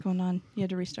going on? You had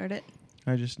to restart it?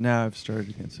 I've started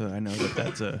again, so I know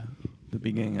that's the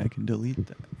beginning. I can delete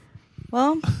that.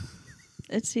 Well,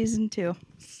 it's season 2.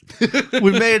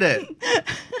 We made it.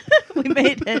 We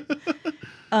made it.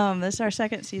 This is our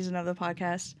second season of the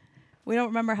podcast. We don't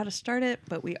remember how to start it,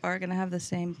 but we are going to have the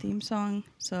same theme song,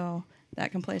 so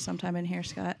that can play sometime in here,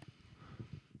 Scott.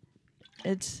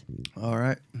 It's... All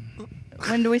right.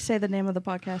 When do we say the name of the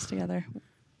podcast together?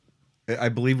 I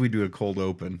believe we do a cold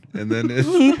open, and then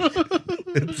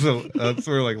it's sort of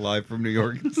like live from New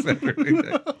York Saturday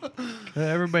night.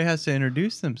 Everybody has to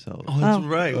introduce themselves. Oh, that's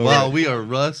right. Wow, we are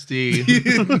rusty.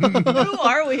 Who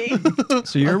are we?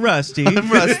 So you're Rusty. I'm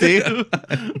rusty.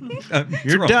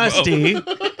 You're Dusty.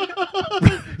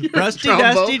 Rusty, Trombone.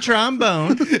 Dusty,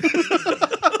 Trombone.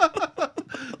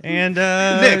 And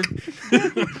Nick.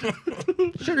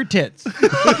 Sugar Tits.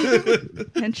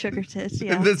 And Sugar Tits,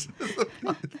 yeah. And this,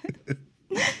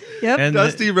 Yep. And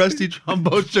Dusty, rusty,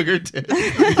 trombone, sugar tits.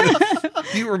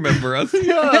 you remember us?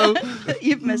 No.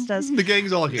 You've missed us. The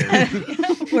gang's all here.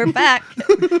 We're back.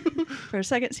 For a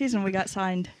second season, we got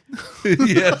signed.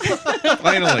 Yes,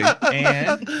 finally.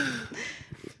 And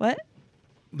What?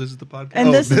 This is the podcast.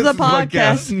 And this is the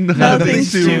podcast.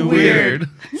 Nothing's too weird.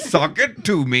 Sock it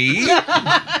to me.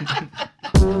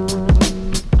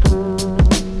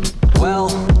 Well,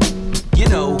 you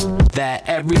know that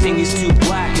everything is too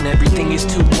black and everything is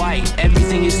too white.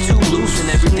 Everything is too loose and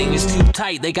everything is too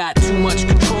tight. They got too much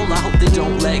control. I hope they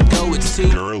don't let go. It's too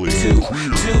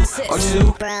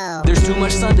There's too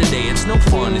much sun today. It's no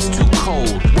fun. It's too cold.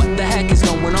 What the heck is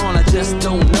going on? I just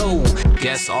don't know.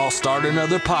 Guess I'll start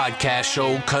another podcast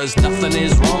show, cause nothing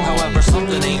is wrong. However,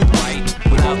 something ain't right.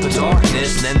 Without the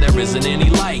darkness, then there isn't any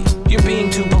light. You're being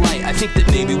too polite. I think that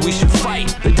maybe we should fight.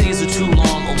 The days are too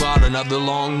long. Oh God, another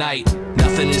long night.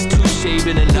 Nothing is too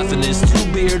shaven and nothing is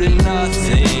too bearded.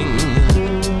 Nothing.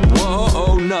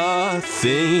 Whoa,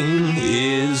 nothing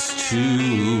is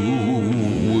too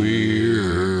weird.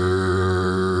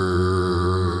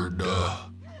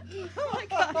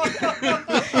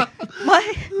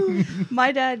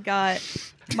 My dad got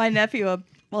my nephew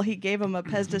he gave him a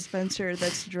Pez dispenser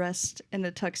that's dressed in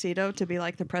a tuxedo to be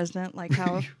like the president, like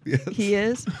how Yes. he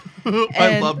is. I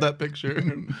And- love that picture.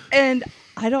 And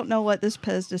I don't know what this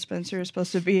Pez dispenser is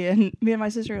supposed to be. And me and my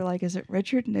sister are like, is it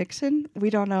Richard Nixon? We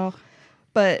don't know.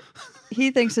 But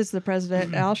he thinks it's the president.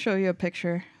 And I'll show you a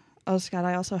picture. Oh, Scott,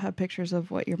 I also have pictures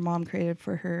of what your mom created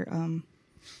for her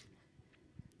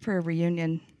for a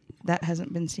reunion that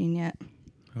hasn't been seen yet.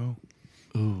 oh,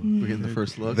 Ooh, we're getting the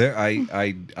first look. There,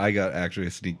 I got actually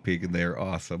a sneak peek, and they're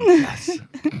awesome. Yes.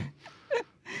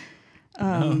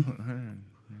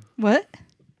 What?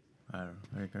 I don't know.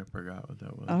 I think I forgot what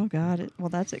that was. Oh, God. Well,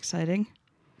 that's exciting.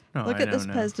 No, Look I at this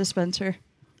don't know. Pez dispenser.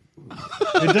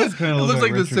 It does kind It of looks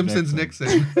like the Richard Simpsons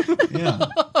Nixon. Yeah.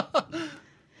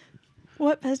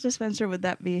 What Pez dispenser would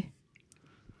that be?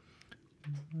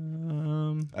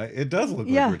 It does look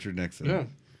Yeah. like Richard Nixon. Yeah.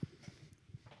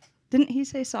 Didn't he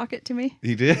say sock it to me?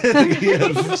 He did.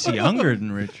 Yes. He's younger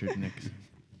than Richard Nixon.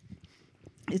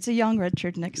 It's a young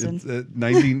Richard Nixon. It's a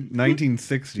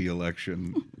 1960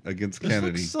 election against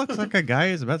Kennedy. This looks like a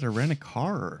guy who's about to rent a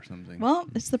car or something. Well,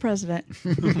 it's the president.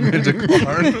 Rent a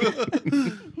car.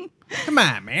 Come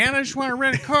on, man. I just want to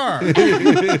rent a car. You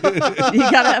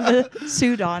gotta have a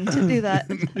suit on to do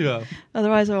that. Yeah.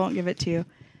 Otherwise, I won't give it to you.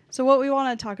 So what we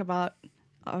want to talk about,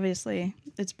 obviously,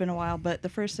 it's been a while, but the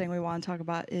first thing we want to talk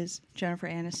about is Jennifer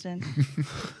Aniston.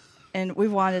 And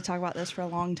we've wanted to talk about this for a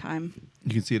long time.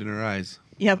 You can see it in her eyes.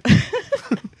 Yep.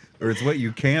 Or it's what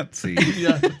you can't see.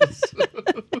 Yes.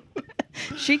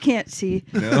 She can't see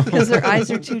No. because her eyes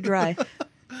are too dry.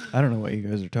 I don't know what you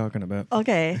guys are talking about.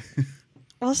 Okay.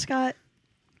 Well, Scott,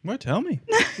 What? Tell me.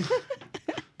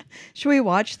 should we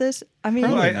watch this? I mean,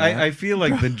 Well, Probably not. I feel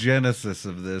like the genesis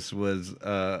of this was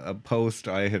a post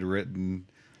I had written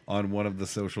on one of the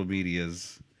social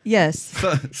medias yes.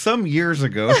 some years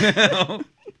ago now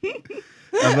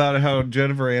about how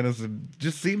Jennifer Aniston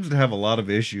just seems to have a lot of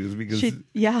issues because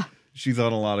Yeah. she's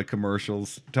on a lot of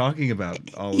commercials talking about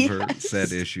all of her Yes.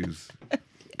 said issues.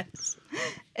 Yes.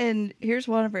 And here's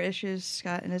one of her issues,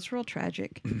 Scott, and it's real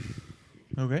tragic.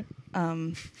 Okay.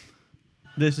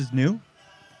 This is new?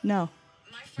 No.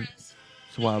 My friends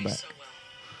It's a while know me back. so well.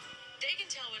 They can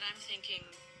tell what I'm thinking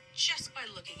just by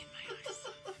looking in my eyes.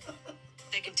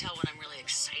 They can tell when I'm really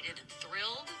excited and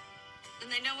thrilled,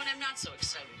 and they know when I'm not so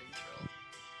excited and thrilled.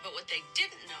 But what they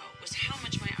didn't know was how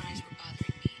much my eyes were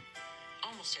bothering me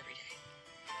almost every day.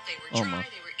 They were dry,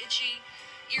 Almost. they were itchy,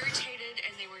 irritated,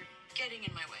 and they were getting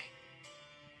in my way.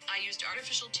 I used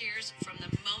artificial tears from the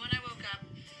moment I woke up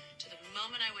to the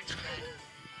moment I went to bed.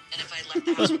 And if I left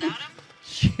the house without them,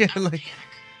 She I had would like panic.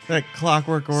 That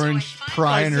Clockwork Orange finally-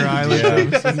 prying her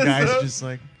eyelid. Yeah. Some guy's just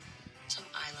like, So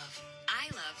I love. Eye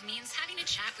love means having a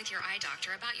chat with your eye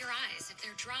doctor about your eyes. If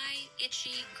they're dry,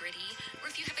 itchy, gritty, or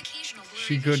if you have occasional blurry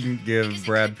She vision, couldn't give because it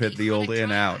Brad could Pitt be the old chronic in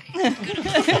dry out.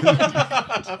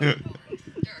 eye. There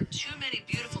are too many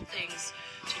beautiful things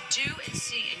to do and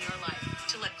see in your life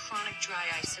to let chronic dry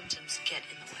eye symptoms get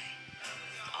in the way. It's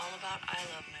all about eye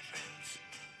love, my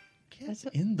friends.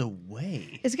 gets in the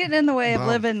way. It's getting in the way of Wow.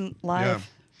 living life.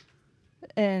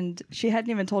 And she hadn't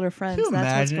even told her friends Can you that's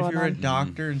what's imagine if going you're a on.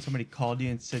 doctor and somebody called you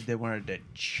and said they wanted to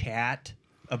chat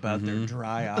about their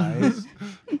dry eyes?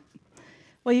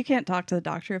 Well, you can't talk to the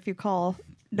doctor if you call.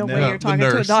 No No, way you're the talking to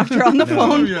a nurse. doctor on the No.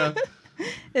 phone. Yeah.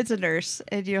 It's a nurse,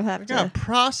 and you'll have I got to.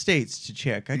 prostates to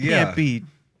check. I Yeah. can't be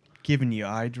giving you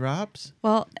eye drops.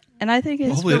 Well, and I think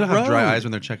it's. Hopefully they don't have dry road. eyes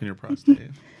when they're checking your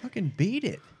prostate. Fucking beat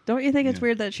it. Don't you think it's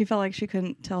weird that she felt like she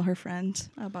couldn't tell her friends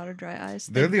about her dry eyes?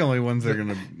 They're the only ones that are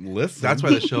gonna listen. That's why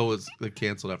the show was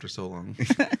canceled after so long.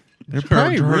 They're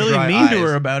probably her really dry mean to eyes.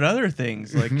 her about other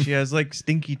things. Like she has like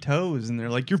stinky toes, and they're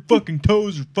like, "Your fucking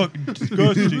toes are fucking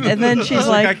disgusting." And then she's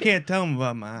I like, can't tell them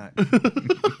about my eyes.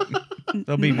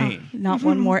 They'll be mean. not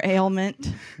one more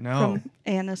ailment No, from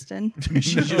Aniston.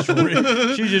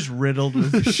 she's just riddled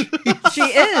with. She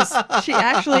is. She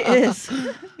actually is.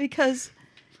 Because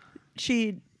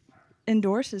she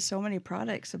endorses so many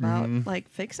products about like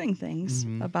fixing things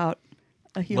about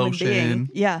a human being. Lotion.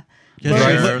 Yeah. Yeah,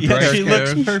 Dry- she, dry yeah, she hair.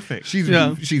 looks perfect.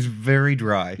 she's very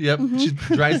dry. Yep. She's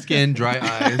dry skin, dry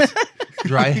eyes,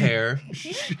 dry hair.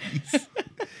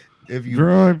 If you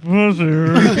dry pussy.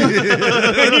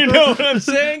 You know what I'm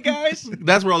saying, guys?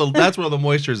 That's where all the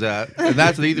moisture's at, and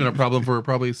that's even a problem for her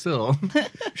probably still.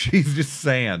 she's just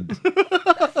sand.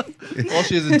 All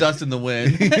she is dust in the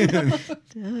wind.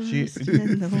 She-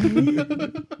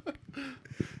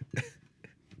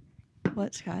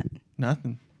 What, Scott?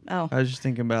 Nothing. Oh, I was just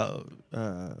thinking about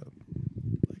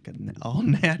like an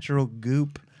all-natural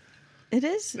goop. it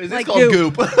is. Is like it called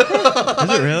Goop? Is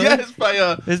it really? Yes, by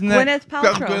Isn't that Gwyneth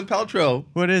Paltrow. Gwyneth Paltrow.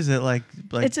 what is it like?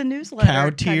 It's a newsletter. cow kind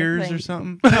of tears thing. or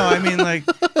something? No, I mean like.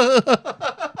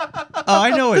 Oh,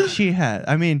 I know what she had.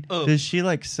 I mean, Oh. does she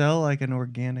like sell like an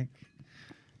organic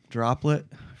droplet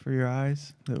for your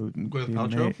eyes? That would Gwyneth be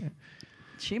Paltrow?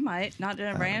 She might. Not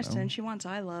Jennifer I don't know. Aniston. She wants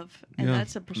eye love. And Yeah.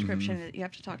 that's a prescription that you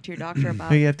have to talk to your doctor about.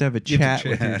 So you have to have a You have chat to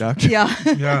with your chat. doctor. Yeah.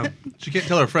 Yeah, she can't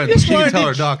tell her friends. She can tell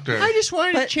her doctor. I just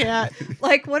wanted But- to chat.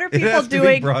 Like, what are It people has to be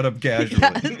doing? brought up casually.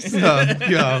 Yes.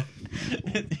 Yeah.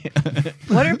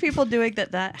 What are people doing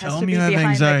that has Tell to me be you have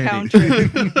behind anxiety.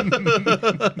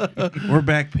 the counter? Or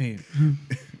back pain.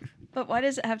 But why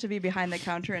does it have to be behind the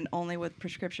counter and only with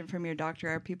prescription from your doctor?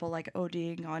 Are people like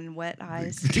ODing on wet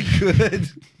eyes? Good.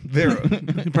 They're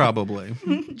Probably.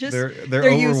 Just they're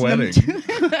using them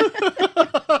overwetting.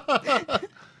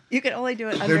 You can only do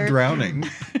it They're under. drowning.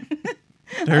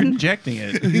 They're injecting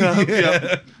it.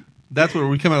 Yeah. That's where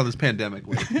we come out of this pandemic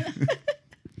with.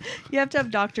 You have to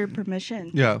have doctor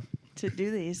permission Yeah. to do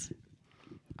these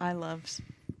eye loves.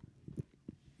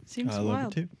 Seems I love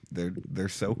wild. it too. They're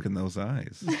soaking those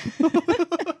eyes.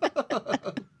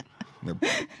 They're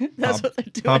That's what they're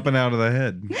doing. popping out of the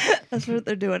head. That's what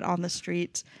they're doing on the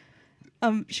streets.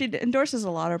 She endorses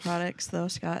a lot of products, though,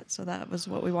 Scott. So that was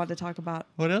what we wanted to talk about.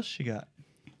 What else she got?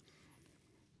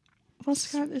 Well,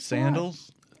 Scott, it's a lot.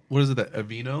 Sandals? What is it? That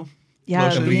Aveeno Yeah,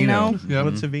 Lotion. Aveeno. Yeah.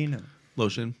 What's Aveeno?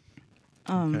 lotion?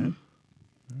 Um,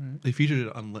 They featured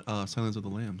it on Silence of the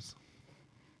Lambs.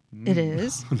 It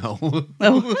is. No.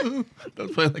 Oh.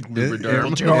 That's probably like It-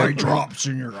 Lubriderm. drops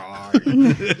in your eye.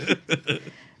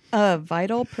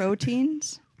 Vital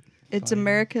Proteins. It's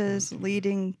America's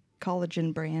leading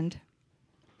collagen brand.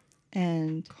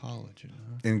 And Collagen,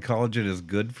 huh? And collagen is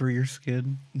good for your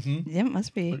skin. yeah, it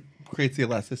must be. Creates the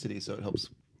elasticity, so it helps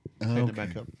tighten it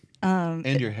back up.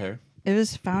 And your hair. It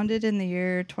was founded in the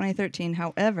year 2013.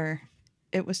 However,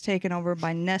 it was taken over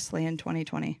by Nestle in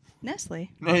 2020. Nestle?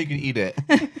 No, you can eat it.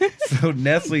 So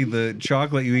Nestle, the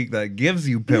chocolate you eat that gives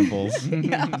you pimples.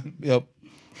 Yep.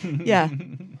 Yeah.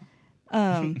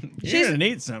 You're She's gonna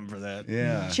need something for that.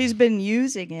 Yeah. she's been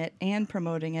using it and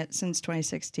promoting it since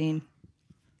 2016.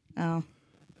 Oh,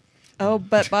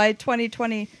 but by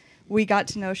 2020, we got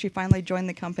to know she finally joined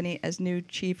the company as new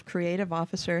chief creative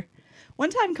officer. One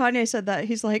time Kanye said that.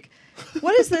 He's like,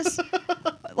 what is this?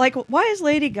 Like, why is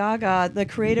Lady Gaga the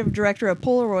creative director of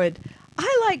Polaroid?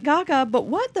 I like Gaga, but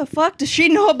what the fuck does she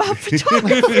know about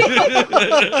photography?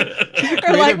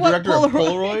 Or like what Director of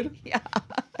Polaroid? Yeah.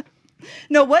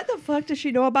 No, what the fuck does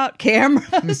she know about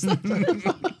cameras?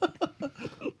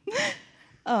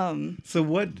 So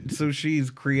what? So she's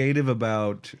creative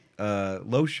about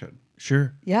lotion.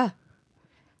 Sure. Yeah.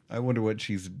 I wonder what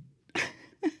she's.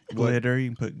 Glitter. You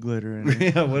can put glitter in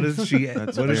it. Yeah, what is she?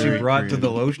 That's What has she very brought to the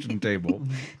creative. lotion table?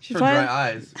 She's For fine. dry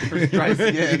eyes. For dry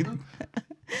skin.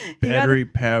 Battery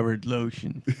powered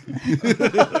lotion.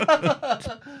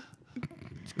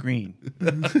 It's green.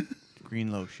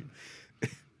 Green lotion.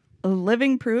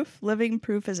 Living Proof. Living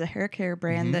Proof is a hair care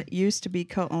brand that used to be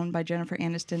co-owned by Jennifer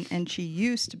Aniston, and she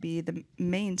used to be the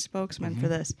main spokesman for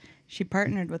this. She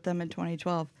partnered with them in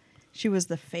 2012. She was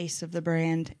the face of the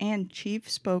brand and chief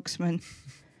spokesman.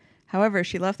 However,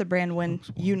 she left the brand when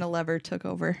Unilever took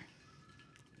over.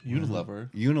 Unilever.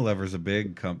 Unilever's a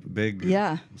big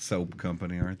Yeah. soap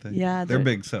company, aren't they? Yeah, they're they're-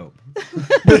 big soap.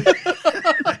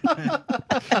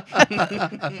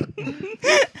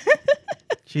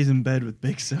 She's in bed with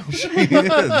Big Soap.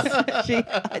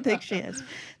 I think she is.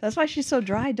 That's why she's so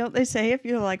dry. Don't they say if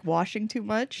you're like washing too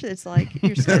much, it's like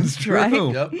your skin's That's dry?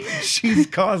 true. Yep. She's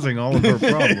causing all of her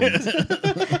problems.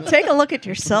 Take a look at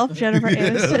yourself, Jennifer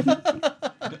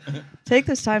Aniston. Take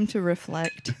this time to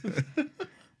reflect.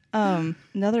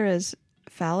 Another is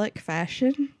Phallic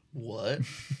Fashion. What?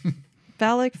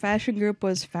 Phallic Fashion Group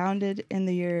was founded in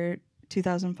the year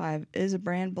 2005. It is a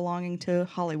brand belonging to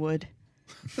Hollywood.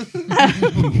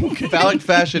 Phallic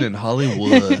fashion in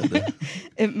Hollywood.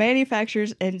 It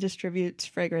manufactures and distributes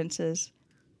fragrances.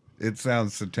 It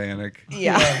sounds satanic.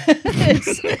 Yeah.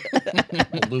 It's,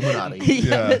 Illuminati.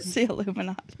 yeah, it's the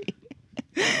Illuminati.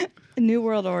 New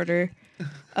World Order.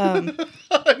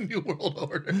 New World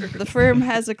Order. The firm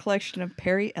has a collection of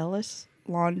Perry Ellis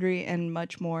laundry and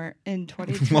much more. In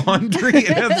 2020, Laundry? It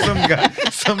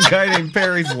has some guy named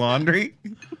Perry's Laundry.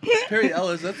 Perry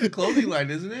Ellis, that's a clothing line,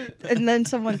 isn't it? and then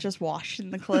someone just washing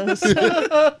the clothes.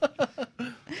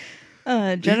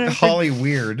 Jennifer, Holly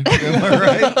Weird. Am I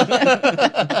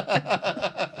right?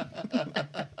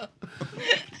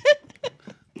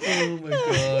 Oh my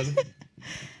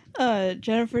god.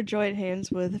 Jennifer joined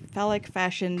hands with Phallic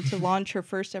Fashion to launch her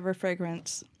first ever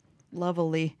fragrance,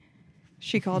 Lovely.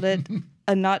 She called it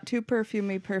a not too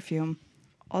perfumey perfume.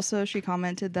 Also, she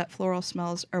commented that floral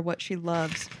smells are what she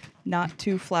loves, not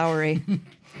too flowery.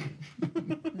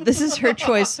 This is her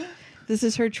choice. This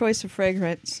is her choice of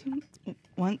fragrance.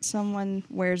 Once someone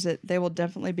wears it, they will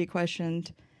definitely be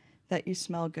questioned that you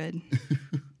smell good.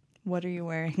 What are you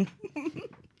wearing?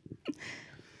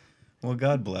 Well,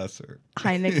 God bless her.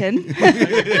 Heineken.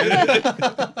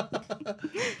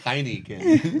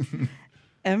 Heineken.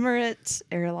 Emirates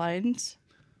Airlines.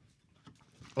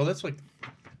 Oh, that's like,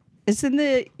 It's in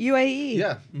the UAE.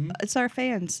 yeah. Mhm. It's our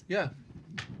fans. Yeah.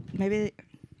 Maybe.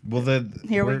 Well, then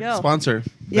Here we go. Sponsor.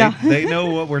 Yeah. They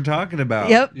know what we're talking about.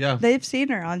 Yep. Yeah. They've seen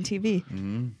her on TV.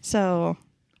 Mm-hmm. So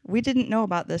we didn't know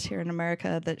about this here in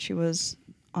America, that she was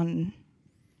on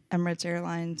Emirates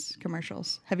Airlines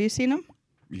commercials. Have you seen them?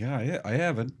 Yeah, I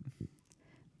haven't.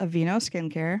 Aveeno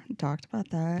Skincare. We talked about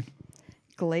that.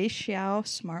 Glacial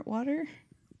Smart Water.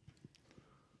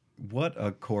 What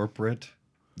a corporate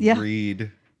Yeah.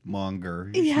 greed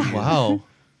monger. Yeah. Wow.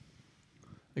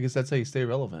 I guess that's how you stay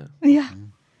relevant. Yeah.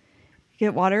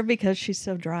 Get water because she's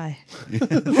so dry.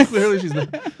 Clearly, she's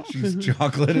not. She's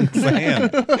chocolate and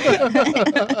sand.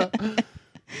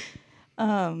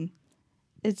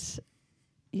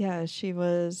 She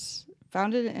was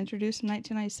founded and introduced in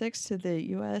 1996 to the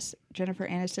U.S. Jennifer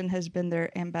Aniston has been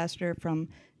their ambassador from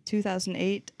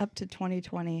 2008 up to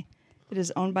 2020. It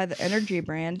is owned by the Energy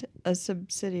brand, a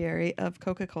subsidiary of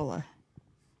Coca-Cola.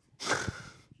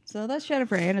 So that's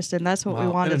Jennifer Aniston. That's what we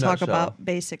Wow, wanted in to a talk nutshell. about,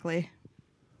 basically.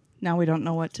 Now we don't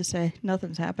know what to say.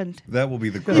 Nothing's happened. That will be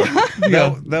the crux.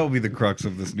 that will be the crux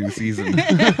of this new season.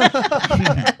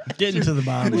 Getting to the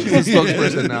bottom. She's a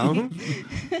spokesperson now.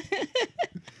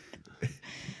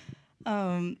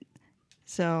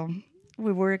 So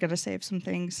we were going to save some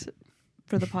things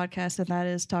for the podcast, and that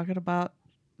is talking about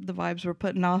the vibes we're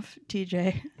putting off.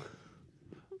 TJ,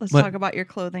 let's My- talk about your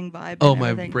clothing vibe. Oh, and my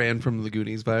everything. brand from the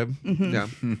Goonies vibe. Yeah.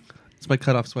 It's my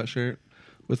cutoff sweatshirt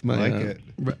with my Like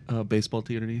it. baseball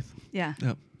tee underneath. Yeah.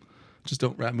 Yeah. Just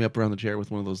don't wrap me up around the chair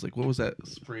with one of those, like, what was that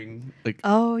spring? Like,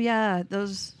 Oh, yeah.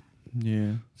 Those.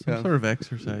 Yeah. Some Yeah. sort of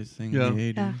exercise thing Yeah. in the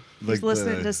 80s. Yeah. Like Just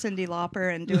listening the- to Cyndi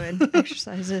Lauper and doing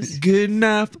exercises. good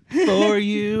enough for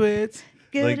you. It's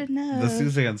Good like enough. the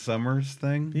Suzanne Summers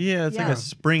thing. Yeah, it's like Yeah. a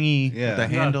springy, Yeah. the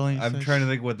handling. I'm trying to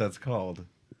think what that's called.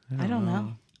 I don't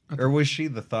know. Or was she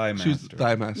the thigh master? she was the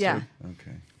thigh master. Yeah.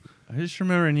 Okay. I just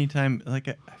remember anytime, like,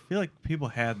 I feel like people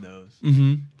had those.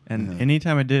 Mm-hmm. And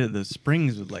anytime I did it, the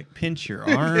springs would, like, pinch your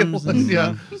arms. was, and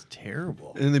yeah. It was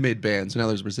terrible. And then they made bands. So now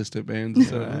there's resistant bands.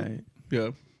 So, Right.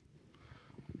 yeah.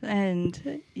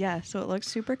 And yeah, so it looks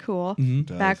super cool. Mhm.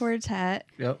 Does. Backwards hat.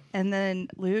 Yep. And then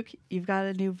Luke, you've got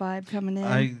a new vibe coming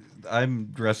in. I'm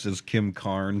dressed as Kim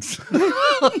Carnes.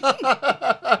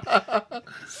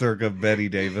 Circa Betty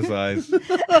Davis eyes.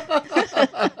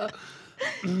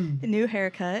 New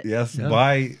haircut. Yes,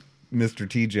 by Mr.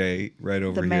 TJ right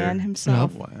over The here. man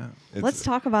himself. Wow. Let's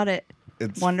talk about it.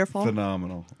 It's Wonderful.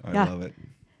 phenomenal. I Yeah. love it.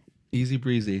 Easy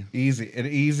breezy.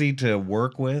 Easy to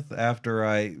work with after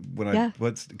Yeah.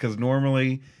 because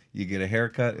normally you get a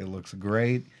haircut, it looks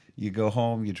great. You go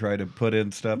home, you try to put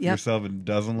in stuff Yep. yourself, and it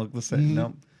doesn't look the same.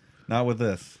 Nope, not with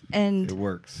this. And It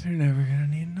works. You're never gonna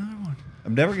need another one.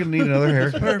 I'm never gonna need another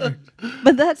haircut. Perfect.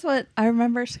 but that's what I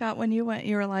remember, Scott, when you went,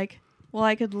 you were like, well,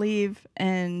 I could leave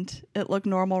and it looked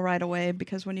normal right away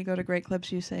because when you go to Great Clips,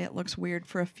 you say it looks weird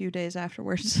for a few days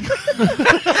afterwards.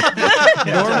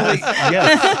 Normally,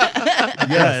 yes.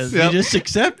 Yes. You just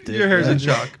accept it. Your hair's in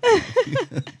shock.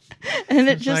 and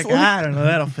it It's just like, I don't know,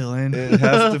 that'll fill in. It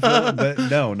has to fit, but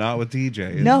no, not with TJ.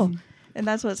 It's- no. And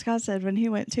that's what Scott said when he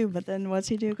went too. But then what's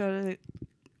he do?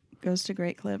 Goes to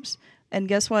Great Clips. And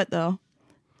guess what though?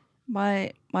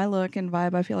 My look and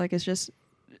vibe, I feel like, is just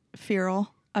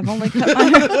feral. I've only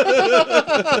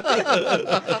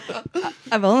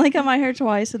cut my hair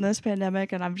twice in this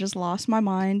pandemic, and I've just lost my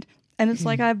mind. And it's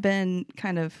like I've been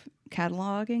kind of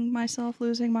cataloging myself,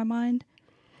 losing my mind,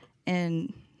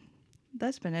 and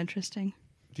that's been interesting.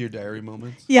 Your diary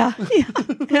moments. Yeah, yeah.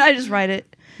 And I just write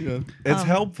it. Yeah. It's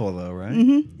helpful though, right?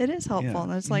 It is helpful, Yeah.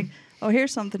 and it's like, oh,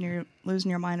 here's something you're losing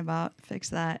your mind about. Fix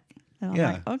that. And I'm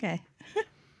Yeah. like, okay,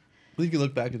 Well, you can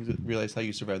look back and realize how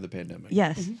you survived the pandemic.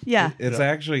 yes, yeah, It's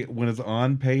actually when it's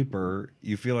on paper,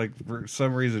 you feel like for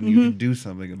some reason you can do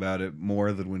something about it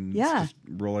more than when Yeah. it's just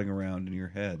rolling around in your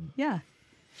head. yeah.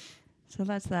 So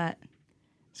that's that.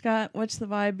 Scott, what's the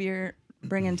vibe you're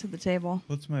bringing to the table?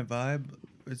 What's my vibe?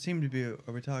 It seemed to be. Are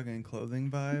we talking clothing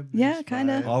vibe? Yeah, Just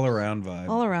kinda. vibe? All around vibe.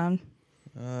 All around.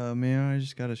 Man, I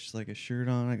just got a shirt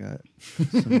on. I got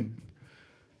some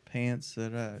pants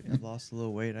that I lost a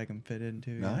little weight I can fit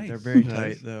into. Nice. They're very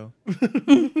Nice. tight though.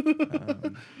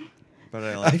 But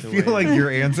I I like the feel way like you're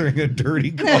answering a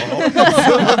dirty call.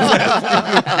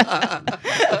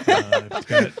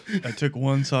 I took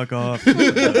one sock off.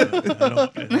 It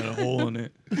had a hole in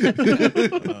it.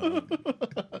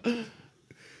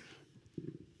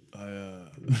 I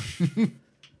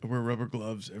wear rubber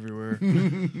gloves everywhere.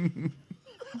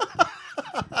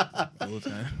 All the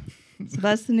time. So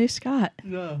that's the new Scott.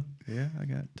 No. Yeah, I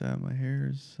got my hair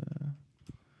is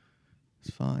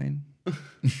it's fine.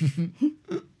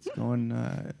 It's going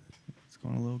a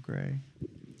little gray.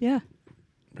 Yeah,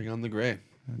 Bring on the gray.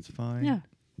 That's fine. yeah.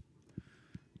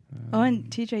 Oh, and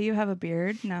TJ, you have a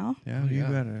beard now. Yeah, Oh, you yeah.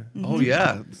 gotta Oh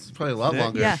yeah, it's probably a lot Thick.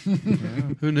 longer. Yeah,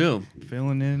 Who knew?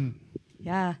 filling in.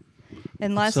 yeah.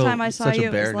 And last So- time I saw such a you,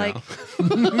 it was bear like,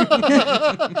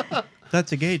 now.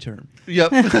 That's a gay term.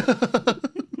 Yep.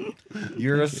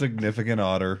 You're a significant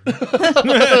otter.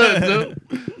 No.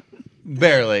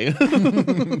 Barely.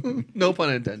 No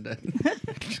pun intended.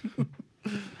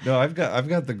 No, I've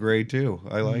got the gray too.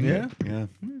 I like Yeah? it.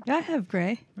 Yeah. I have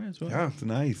gray. Might as well Yeah, it's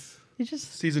nice. You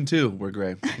just Season 2, we're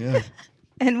gray. Yeah.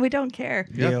 and we don't care.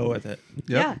 deal with it.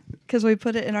 Yeah, because we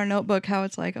put it in our notebook how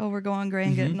it's like, oh, we're going gray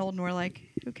and getting old, and we're like,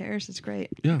 who cares? It's great.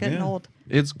 Yeah. Getting Yeah. old.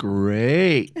 It's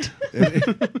great.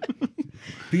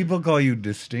 People call you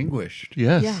distinguished.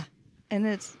 Yes. Yeah, and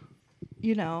it's,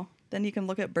 then you can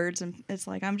look at birds and it's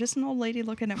like, I'm just an old lady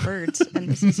looking at birds, and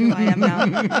this is who I am now.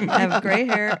 I have gray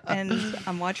hair and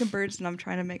I'm watching birds and I'm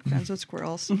trying to make friends with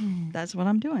squirrels. That's what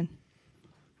I'm doing,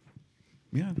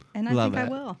 Yeah. and I Love think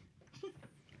it. I will.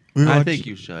 I think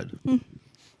you should.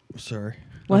 Sorry.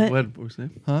 What? What was his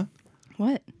name? Huh?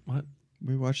 What? What?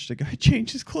 We watched a guy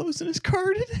change his clothes in his car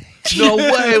today. No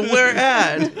way. Where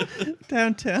at?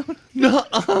 Downtown. No.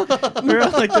 We were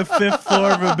on like the 5th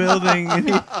floor of a building, and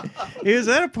he was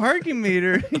at a parking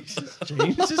meter. He just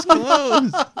changed his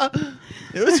clothes.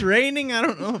 It was raining. I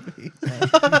don't know if he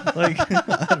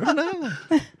I don't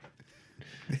know.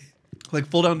 Like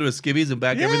full down to his skivvies and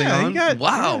back everything Yeah, he on? got-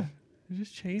 Wow. yeah. He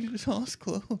just changed all his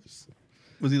clothes.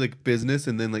 Was he like business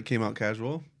and then like came out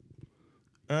casual?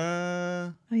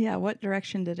 Oh yeah. What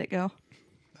direction did it go?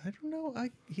 I don't know.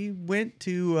 He went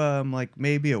to like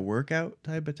maybe a workout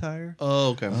type attire.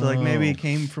 Oh, okay. So like maybe he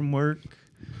came from work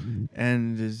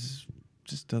and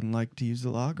just doesn't like to use the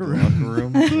locker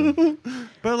room.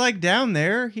 But like down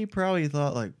there, he probably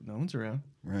thought like no one's around.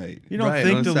 Right. You don't Right,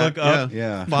 think on to Sat- look up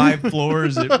Yeah. 5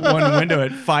 floors at one window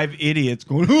at 5 idiots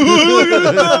going, look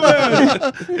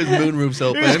at this His moonroof's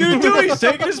He's gonna open. do it. He's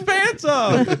taking his pants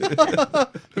off.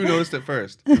 Who noticed it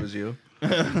first? It was you. I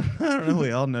don't know.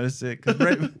 We all noticed it because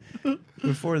right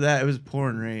before that it was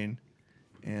pouring rain,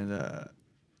 and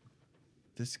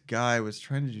this guy was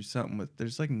trying to do something with.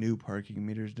 There's like new parking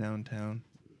meters downtown.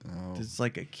 Oh. It's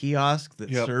like a kiosk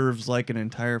that serves like an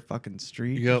entire fucking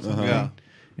street. Yep. Yeah.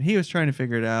 And he was trying to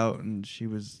figure it out, and she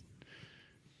was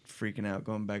freaking out,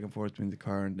 going back and forth between the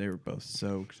car, and they were both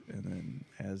soaked. And then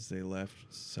as they left,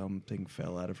 something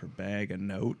fell out of her bag, a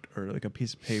note or like a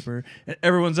piece of paper, and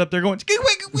everyone's up there going, we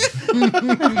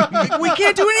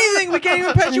can't do anything. We can't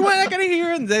even patch you out of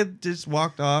here. And they just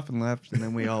walked off and left, and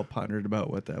then we all pondered about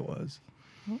what that was.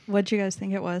 What'd you guys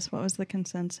think it was? What was the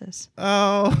consensus?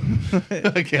 Oh,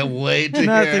 I can't wait to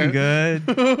nothing hear.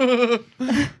 good.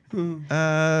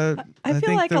 I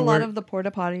feel like a lot of the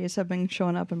porta potties have been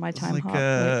showing up in my time hop.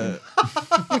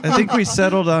 I think we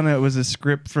settled on it was a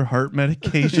script for heart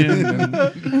medication. And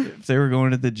if they were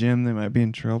going to the gym, they might be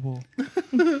in trouble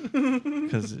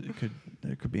because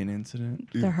there could be an incident.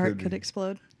 Their heart could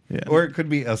explode. Yeah, Or it could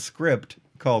be a script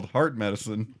called Heart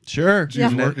Medicine. sure.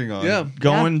 She's working on. Yeah.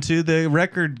 Going to the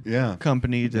record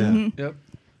company to. Yep.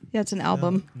 Yeah, it's an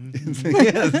album.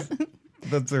 Yes.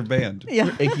 That's their band.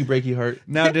 Yeah. Achy breaky heart.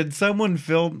 Now, did someone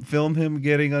film him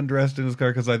getting undressed in his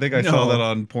car? Because I think I saw No. that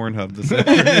on Pornhub this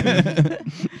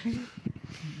afternoon.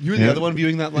 You were the other one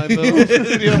viewing that live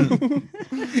video?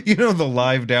 You know the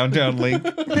live downtown link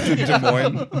to Des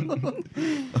Moines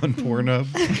on Pornhub?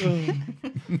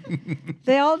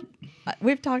 They all,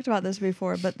 we've talked about this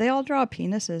before, but they all draw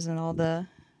penises in all the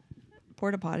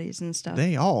porta potties and stuff.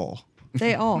 They all.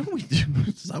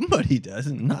 Somebody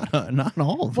doesn't. Not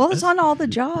all. Of Well, us. it's on all the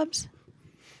jobs.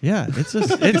 Yeah, it's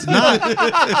not.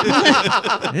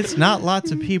 It's not lots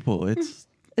of people.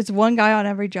 It's one guy on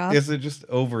every job. Is it just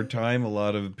over time a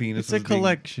lot of penises? It's a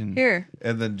collection. Here,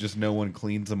 And then just no one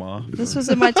cleans them off? this was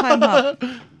in my time hop.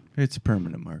 It's a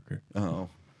permanent marker. Oh.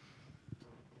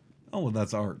 Oh, well,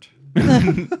 that's art.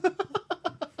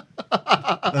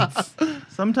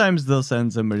 Sometimes they'll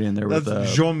send somebody in there That's with a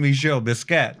Jean-Michel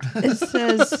Biscat. It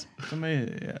says,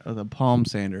 with a palm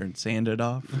sander and sand it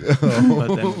off.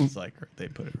 But then it's like they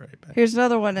put it right back. here's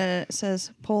another one, and it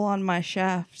says, pull on my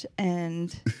shaft,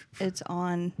 and it's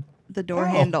on the door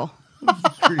handle.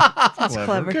 That's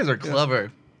clever. You guys are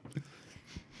clever.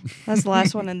 That's the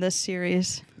last one in this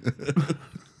series.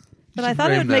 But I thought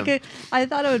frame them. I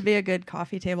thought it would be a good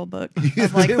coffee table book.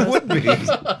 Of like It those- would be.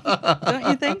 Don't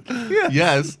you think?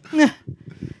 Yes.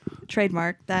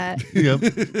 Trademark that.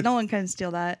 Yep. No one can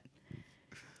steal that.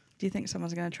 Do you think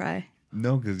someone's gonna try?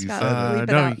 No, because you Scott, said bleep it.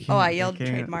 it no, out. you Oh, I can't. yelled You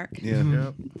can't. trademark. Yeah.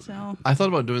 Yep. So I thought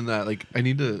about doing that. Like, I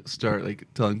need to start like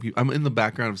telling people. I'm in the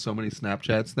background of so many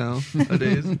Snapchats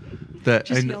nowadays that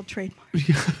just I, yelled trademark.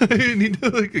 I need to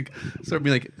like start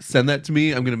being like, send that to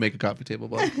me. I'm gonna make a coffee table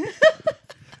book.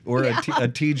 Or a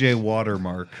TJ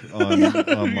watermark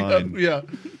online. Yeah.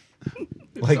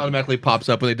 Like, It automatically pops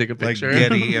up when they take a like picture.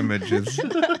 Getty Images.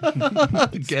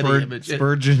 Getty images.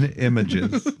 Spurgeon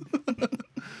Images.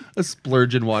 A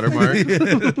splurgeon watermark. Ew.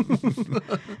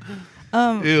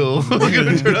 Look at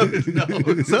him turn up his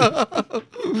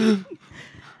nose.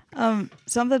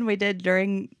 Something we did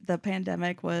during the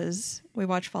pandemic was we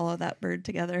watched Follow That Bird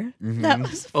together. That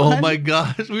was fun. Oh my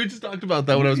gosh. We just talked about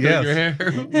that when I was cutting your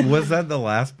hair. Was that the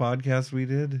last podcast we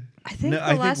did? I think No, the I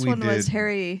think last we one was did.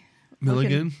 Harry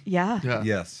Milligan? looking- Yeah. Yeah.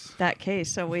 Yes. That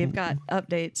case. So we've got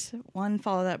updates. One,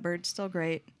 Follow That Bird, still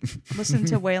great. Listen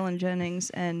to Waylon Jennings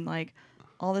and like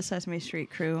all the Sesame Street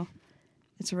crew.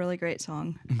 It's a really great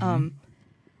song.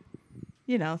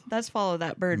 You know, that's Follow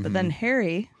That Bird. But then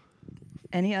Harry,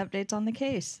 any updates on the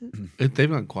case? They've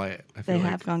gone quiet. I feel They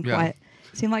like. have gone Yeah. quiet.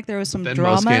 Seemed like there was some Venmo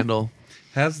drama. scandal.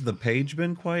 Has the page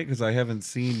been quiet? Because I haven't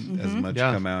seen as much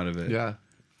Yeah. come out of it. Yeah.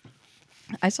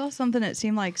 I saw something. It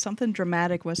seemed like something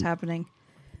dramatic was happening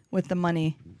with the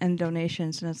money and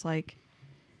donations, and it's like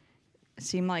it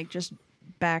seemed like just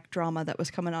back drama that was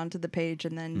coming onto the page,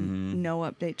 and then no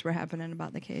updates were happening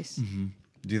about the case.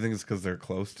 Do you think it's because they're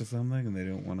close to something and they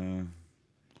don't want to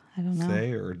I don't know.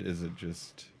 say, or is it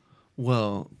just?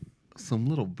 Well, some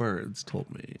little birds told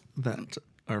me that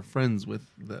are friends with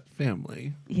that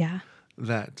family Yeah.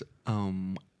 that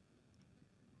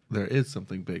there is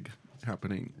something big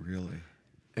happening. Really?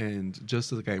 And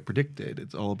just like I predicted,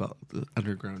 it's all about the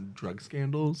underground drug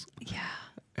scandals Yeah.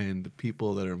 and the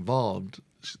people that are involved.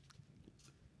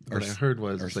 What I heard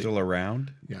was Are it's like- still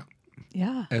around? yeah,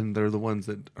 Yeah. and they're the ones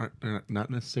that are not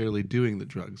necessarily doing the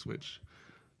drugs, which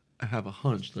I have a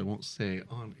hunch that I won't say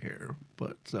on air,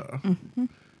 but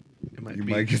it might You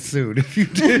be. might get sued if you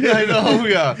did. I know,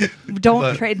 yeah. Don't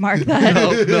But- trademark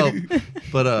that. no,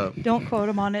 but Don't quote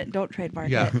them on it. Don't trademark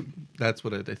yeah, it. that's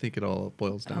what I think it all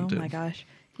boils down Oh to. my gosh.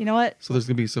 You know what? So there's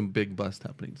gonna be some big bust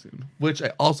happening soon, which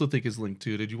I also think is linked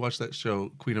to. Did you watch that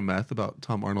show Queen of Meth about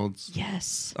Tom Arnold's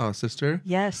Yes. sister?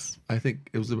 Yes. I think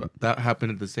it was about that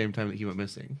happened at the same time that he went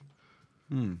missing.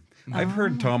 I've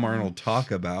heard Tom Arnold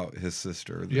talk about his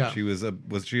sister. That Yeah.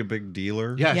 was she a big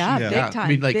dealer? Yeah, Yeah, she- big time, I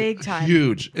mean, like big time.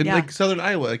 huge, in Yeah. like Southern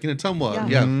Iowa, like in Ottumwa. Yeah.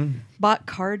 Yeah, Mhm. Bought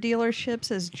car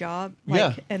dealerships as job, like,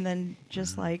 Yeah. and then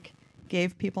just like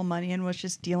gave people money and was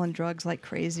just dealing drugs like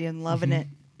crazy and loving it.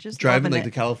 Just driving loving like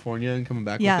it. to California and coming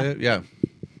back Yeah. with it. Yeah,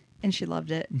 And she loved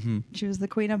it. She was the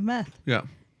queen of meth. yeah.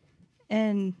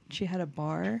 And she had a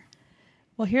bar.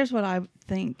 Well, here's what I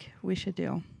think we should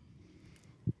do.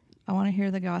 I want to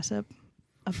hear the gossip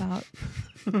about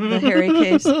the Harry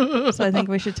case. So I think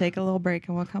we should take a little break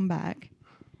and we'll come back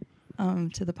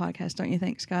to the podcast. Don't you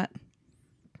think, Scott?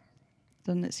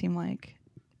 Doesn't it seem like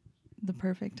the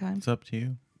perfect time? It's up to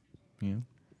you.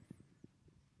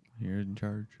 You're in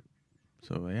charge.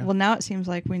 So yeah. Well, now it seems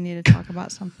like we need to talk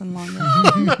about something longer.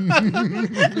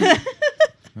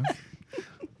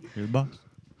 You're the boss.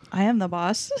 I am the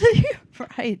boss.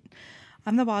 Right.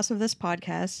 I'm the boss of this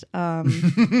podcast.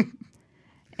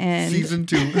 And Season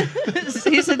 2.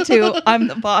 season 2, I'm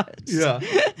the boss. Yeah.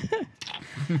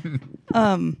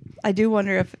 I do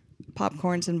wonder if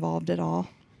popcorn's involved at all.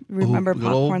 Remember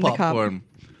Good old Popcorn the Cop? popcorn.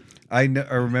 I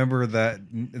remember that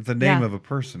the name Yeah. of a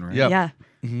person, right? Yeah. Yeah.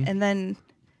 Mhm. And then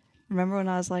remember when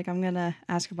I was like, I'm going to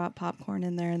ask about popcorn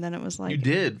in there. And then it was like, You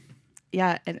did.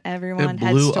 yeah. And everyone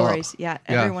had blew up. stories. Yeah.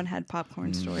 Yeah. Everyone had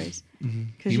popcorn stories.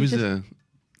 Because He was a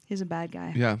he's a bad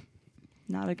guy. yeah.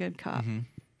 Not a good cop. Mhm.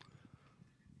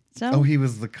 So, Oh, he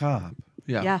was the cop.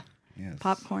 Yeah. yeah. Yes.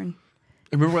 Popcorn.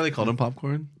 Remember why they called him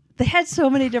popcorn? They had so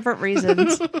many different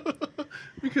reasons.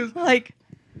 Because Like,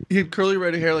 he had curly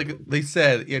red hair, like they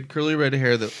said. He had curly red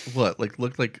hair that looked like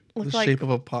Looked the like shape of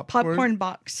a popcorn. popcorn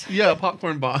box. Yeah, a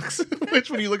popcorn box. Which,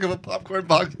 when you look at a popcorn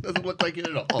box, it doesn't look like it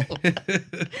at all. And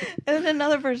then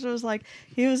another person was like,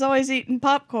 he was always eating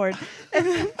popcorn. And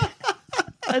then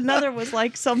another was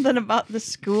like something about the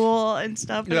school and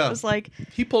stuff. And Yeah. it was like,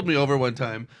 He pulled me over one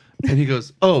time, and he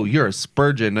goes, "Oh, you're a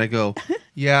Spurgeon." And I go,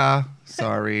 "Yeah,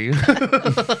 sorry."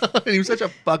 And he was such a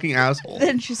fucking asshole.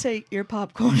 then she say, you're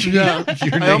popcorn. Yeah,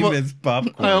 Your I name almo- is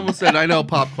Popcorn. I almost said I know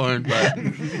popcorn, but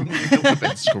it would have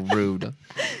been screwed.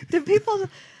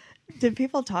 Did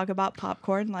people talk about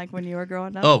popcorn like when you were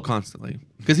growing up? Oh, constantly,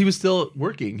 because he was still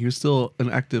working. He was still an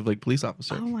active police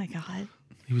officer. Oh my God.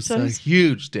 He was So a he's-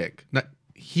 huge dick. Not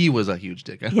he was a huge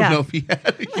dick. I don't Yeah. know if he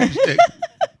had a huge dick.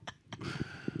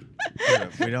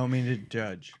 We don't mean to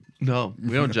judge. No,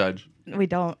 we don't judge. We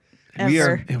don't. We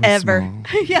are- Ever. It was Ever.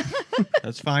 small. Yeah.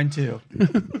 That's fine too. You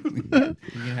can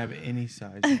have any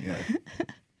size. Yeah.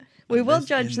 We will This- in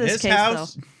judge this case,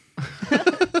 house,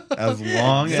 As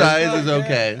long Size is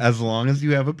okay. as long as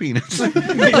you have a penis. Oh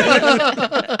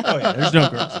yeah, there's no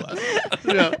girls left.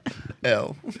 Yeah.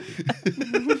 L.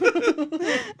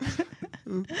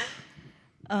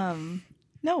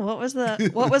 No, what was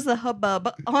the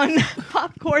hubbub on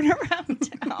popcorn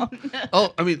around town?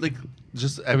 Oh, I mean, like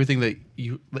just everything that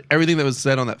was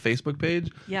said on that Facebook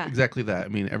page. Yeah. Exactly that. I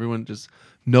mean, everyone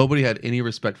nobody had any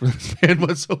respect for this man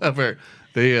whatsoever.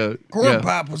 They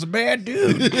Pop was a bad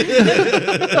dude.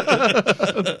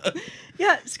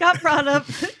 Yeah, Scott brought up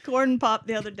Corn Pop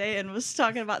the other day and was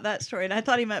talking about that story, and I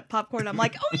thought he meant popcorn. I'm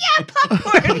like, oh yeah,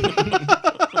 popcorn.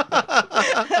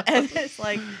 And it's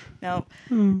like, no,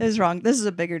 it was wrong. This is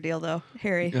a bigger deal, though.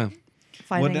 Harry, Yeah.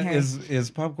 finding What Harry. is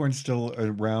Popcorn still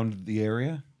around the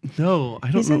area? No, I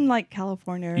don't He's know. in like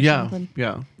California or yeah. something.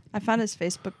 Yeah. I found his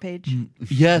Facebook page.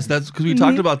 Yes, that's because we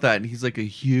talked about that, and he's like a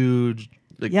huge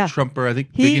Yeah. Trumper. I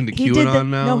think big into did QAnon the,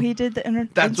 now. No, he did the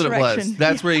That's what it was. insurrection.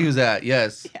 That's where he was at.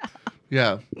 Yes.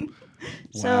 Yeah.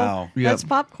 So Wow. that's Yep.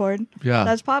 popcorn. Yeah.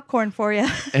 That's popcorn for you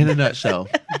In a nutshell.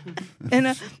 in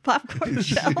a popcorn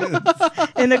shell,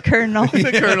 in a kernel.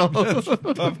 The Colonel.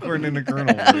 Popcorn in a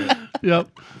kernel. Yep.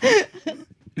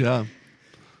 Yeah.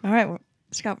 All right,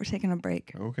 Scott, we're taking a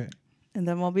break, Okay. and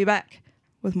then we'll be back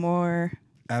with more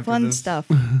After fun this stuff.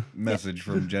 message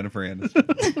from Jennifer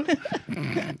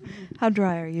Aniston. How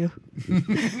dry are you?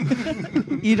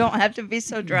 You don't have to be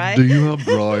so dry. Do you have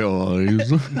dry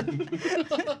eyes?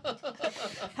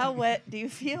 How wet do you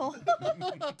feel?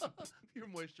 Your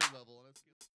moisture level.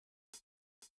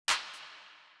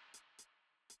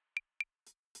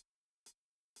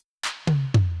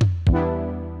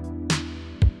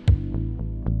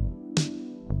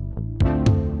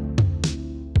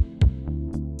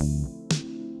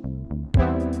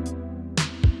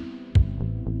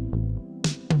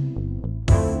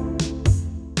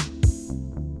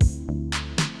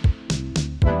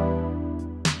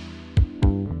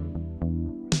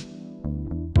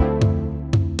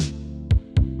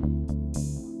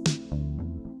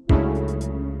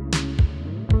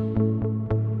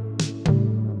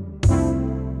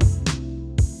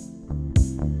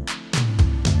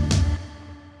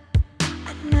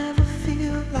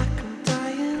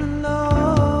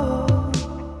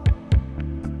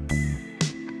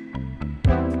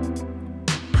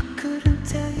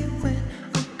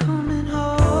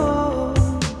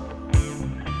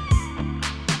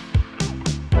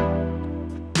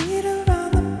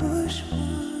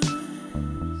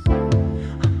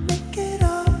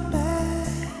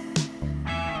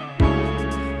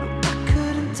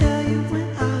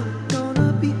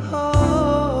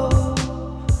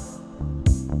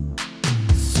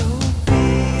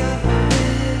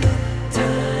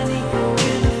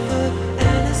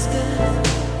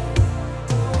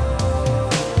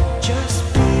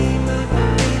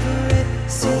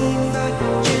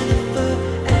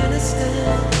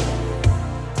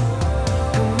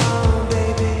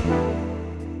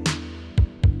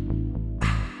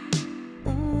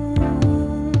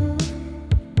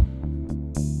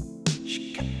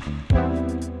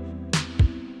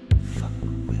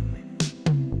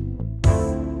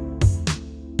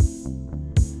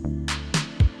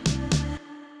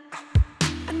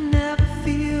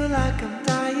 like I'm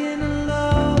dying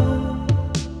alone.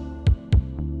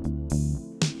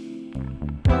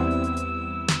 I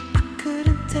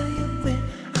couldn't tell you when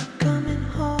I'm coming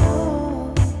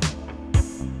home.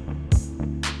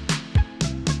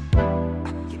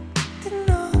 You didn't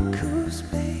know who's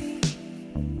babe.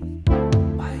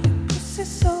 Why your pussy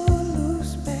so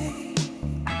loose, babe?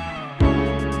 No,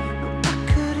 I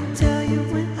couldn't tell you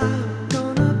when I'm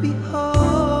gonna be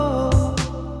home.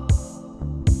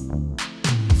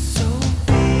 So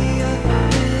be a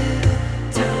little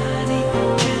tiny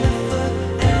Jennifer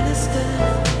Aniston.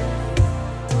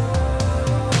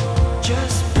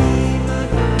 Just be my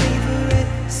favorite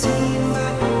scene by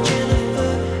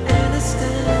Jennifer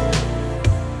Aniston.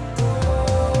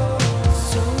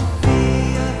 So be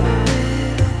a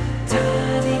little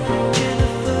tiny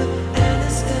Jennifer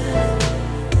Aniston.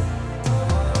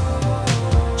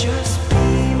 Just be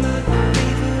my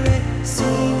favorite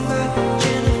scene by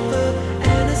Jennifer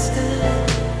Aniston.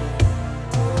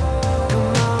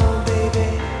 Come on, baby.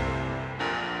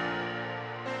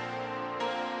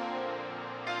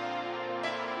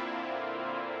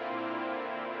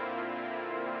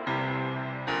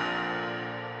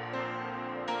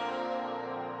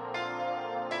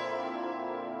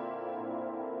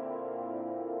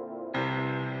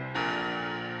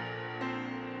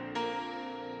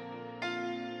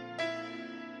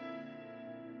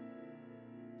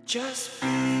 Just be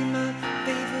my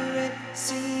favorite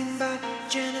scene by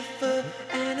Jennifer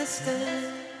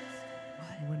Aniston.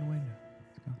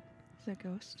 Is that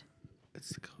Ghost? It's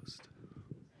the ghost.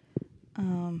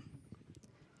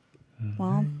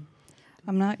 Well,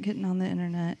 I'm not getting on the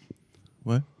internet.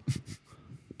 What?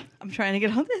 I'm trying to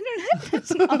get on the internet.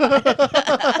 It's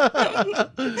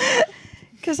not.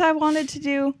 Because I wanted to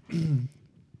do.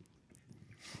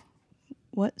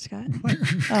 What, Scott? Oh.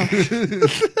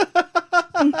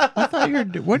 I thought you were.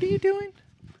 What are you doing?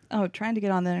 Oh, trying to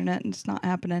get on the internet and it's not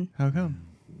happening. How come?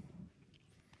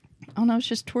 Oh no, it's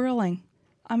just twirling.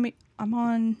 I'm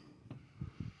on.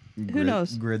 Who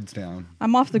knows? Grid's down.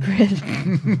 I'm off the grid.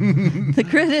 The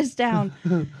grid is down.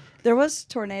 There was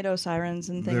tornado sirens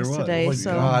and things was. today, Oh my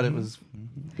so God, it was.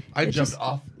 I It jumped just-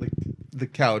 off like the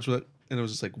couch, and it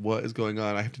was just like, "What is going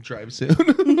on? I have to drive soon."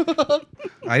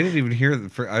 I didn't even hear it.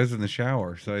 I was in the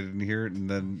shower, so I didn't hear it. And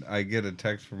then I get a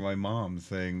text from my mom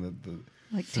saying that the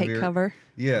like severe- take cover.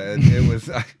 Yeah, and it was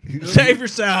Save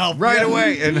yourself right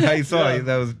away. And I saw Yeah. it.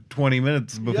 That was 20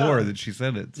 minutes before Yeah. that she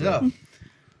said it. So. Yeah.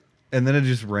 And then it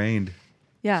just rained.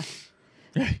 Yeah.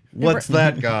 What's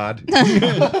that, God?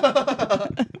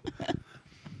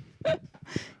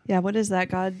 Yeah, what is that,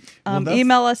 God? that's-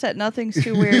 Email us at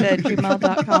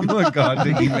nothingstooweird@gmail.com. Oh, God, to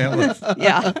email us.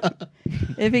 Yeah.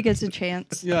 If he gets a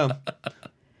chance. Yeah,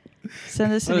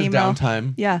 Send us that an was email.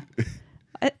 downtime. Yeah.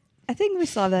 I think we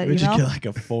saw that We should email. get like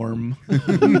a form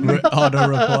auto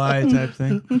reply type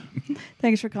thing.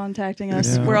 Thanks for contacting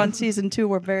us. Yeah. We're on season 2.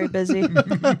 We're very busy.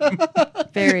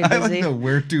 Very I like busy. the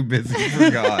we're too busy for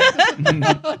God.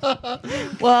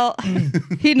 Well,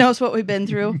 he knows what we've been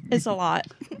through. It's a lot.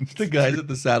 The guys at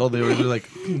the saddle, they were like,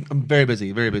 "I'm very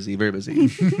busy, very busy, very busy,"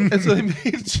 and so they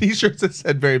made T-shirts that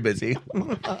said "very busy."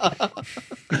 That's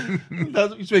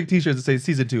what you should make T-shirts that say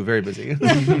 "season 2, very busy."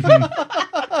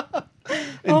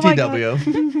 In Oh my God.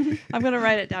 TW. I'm going to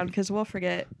write it down because we'll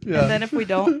forget. Yeah. And then if we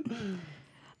don't,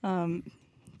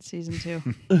 season 2.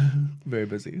 Very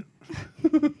busy.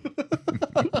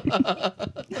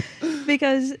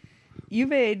 Because you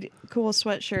made cool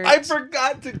sweatshirts. I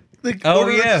forgot to Oh,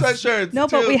 order yes. the sweatshirts. No,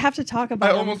 but too. we have to talk about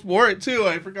I them. almost wore it too.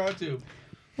 I forgot to.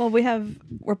 Well,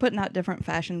 we're putting out different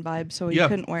fashion vibes, so we Yeah.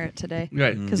 couldn't wear it today.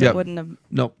 Right. Because Yeah. it wouldn't have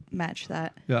Nope. matched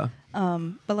that. Yeah.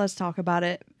 But let's talk about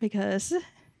it because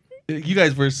You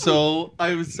guys were so.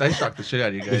 I shocked the shit out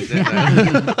of you guys. Didn't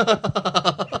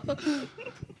I?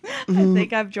 I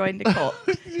think I've joined a cult.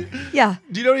 Yeah.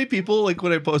 Do you know any people like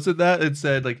when I posted that it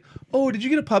said like, "Oh, did you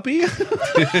get a puppy?"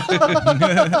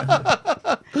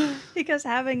 Because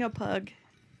having a pug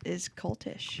is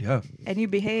cultish. Yeah. And you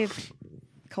behave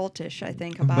cultish, I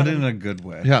think, about But it. in a good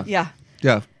way. Yeah. Yeah.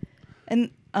 Yeah.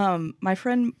 And my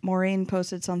friend Maureen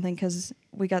posted something because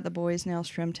we got the boys' nails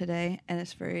trimmed today, and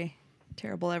it's very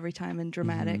terrible every time and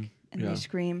dramatic, and Yeah. they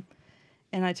scream.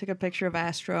 And I took a picture of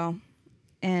Astro,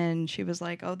 and she was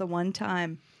like, "Oh, the one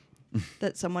time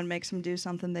that someone makes them do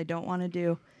something they don't want to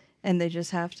do, and they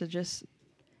just have to just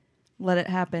let it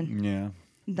happen. Yeah.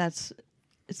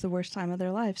 It's the worst time of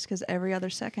their lives because every other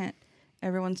second,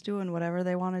 everyone's doing whatever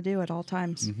they want to do at all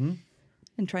times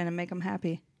and trying to make them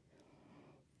happy.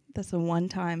 That's the one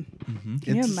time.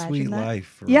 Can you It's a imagine sweet that? life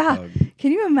for a Yeah. pug.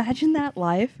 Can you imagine that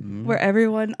life where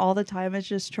everyone all the time is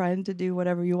just trying to do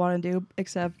whatever you want to do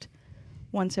except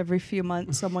once every few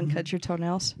months someone cuts your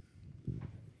toenails.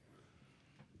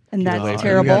 And Oh, that's You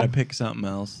terrible. gotta pick something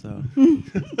else, though.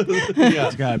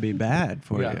 It's gotta be bad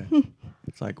for you.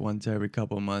 It's like once every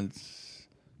couple of months.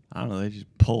 I don't know. They just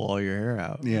pull all your hair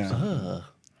out. Yeah.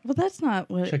 Well, that's not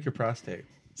what... Check your prostate.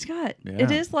 Scott, Yeah.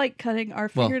 it is like cutting our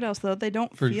Well, fingernails, though. They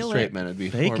don't For feel straight it. men, it'd be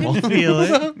They horrible. can feel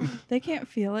it. They can't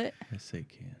feel it. Yes, they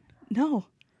can. No.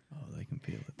 Oh, they can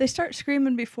feel it. They start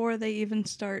screaming before they even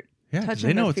start Yeah, 'cause touching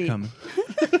they know their it's feet. coming.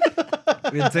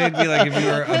 It'd say it'd be like if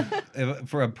you were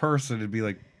for a person, it'd be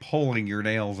like pulling your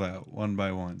nails out one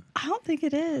by one. I don't think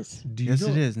it is. Yes,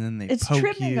 it is. And then they It's poke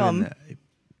trimming you. And 'em.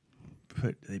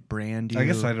 they brand you. I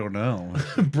guess I don't know.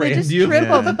 They just trim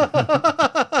Yeah. them.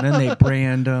 And then they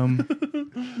brand them.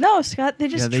 No, Scott, they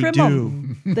just Yeah, they trim do.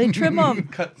 them. They trim them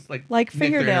Cuts like like nick their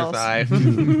fingernails. thigh.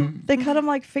 They cut them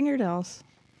like fingernails.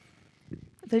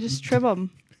 They just trim them.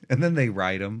 And then they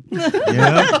ride them.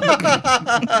 Yeah.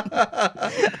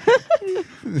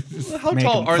 How Make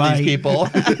tall 'em are fight. these people?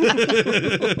 Do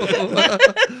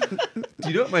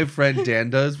you know what my friend Dan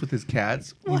does with his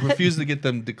cats? He refuses to get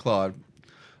them declawed.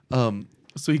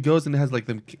 So he goes and has like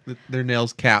their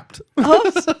nails capped. Oh,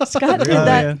 Scott did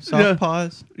that. Yeah. Soft Yeah.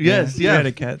 paws. Yes, We yeah. had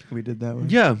a cat. We did that one.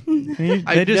 Yeah, They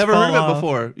I've just never fall heard of it off.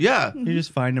 before. Yeah. You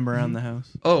just find them around the house.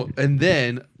 Oh, and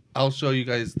then I'll show you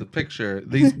guys the picture.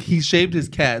 He shaved his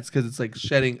cats because it's like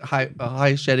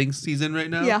high shedding season right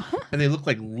now. Yeah. And they look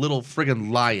like little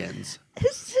friggin' lions.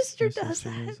 His sister does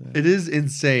that. It is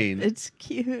insane. It's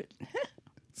cute.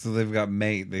 So they've got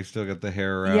mate. They've still got the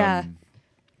hair around. Yeah.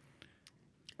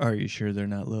 Are you sure they're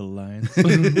not little lions?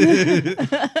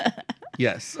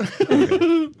 Yes.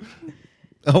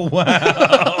 Oh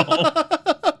wow.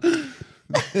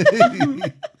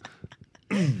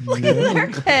 Their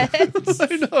heads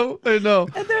I know.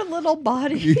 and their little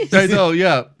bodies. I know,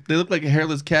 yeah. They look like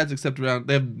hairless cats except around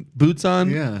they have boots on,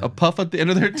 Yeah. a puff at the end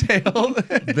of their tail.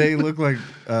 They look like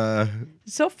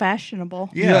So fashionable.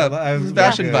 yeah, it's a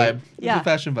fashion vibe. Yeah. It's a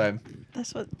fashion vibe.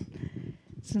 That's what.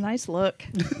 It's a nice look.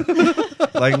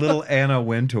 like little Anna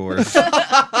Wintours.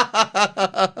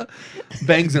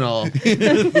 Bangs and all.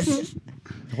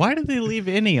 Why did they leave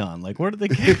any on? Like, what are the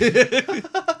cats?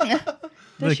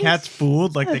 The cat's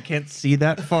fooled? Like, they can't see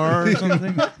that far or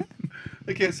something?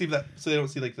 They can't see that, so they don't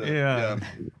see like the. Yeah.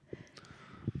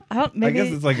 I don't. Maybe. I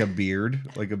guess it's like a beard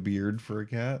for a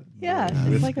cat. Yeah,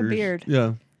 it's like a Whiskers. beard.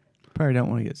 Yeah. Probably don't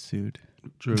want to get sued.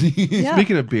 True. Yeah.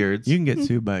 Speaking of beards, You can get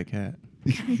sued by a cat.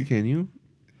 can you?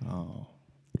 Oh.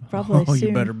 Probably Oh, soon.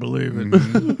 you better believe it.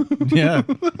 Yeah.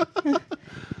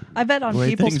 I bet on The way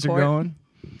People's things Court. are going.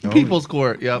 People's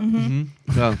Court. Yep.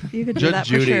 Mm-hmm. Yeah. You could do Judge that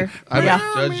Judy. for sure. I'm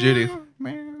Yeah. Judge Judy.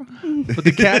 What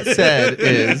the cat said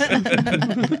is.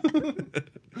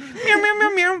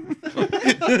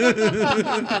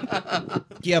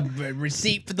 You have a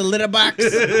receipt for the litter box?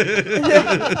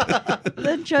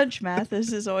 Then Judge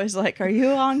Mathis is always like, "Are you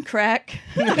on crack?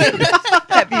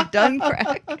 Have you done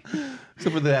crack?"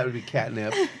 Except for that would be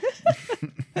catnip.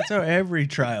 That's how every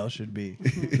trial should be.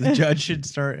 The judge should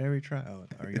start every trial.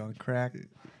 Are you on crack?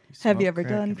 Have you smoke ever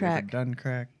done Have you ever crack? done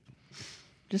crack?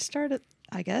 Just start it.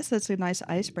 I guess that's a nice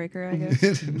icebreaker. I guess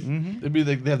It'd be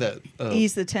like they have that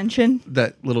ease the tension.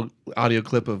 that little audio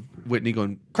clip of Whitney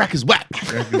going, "Crack is whack."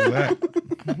 Crack is whack.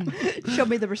 Show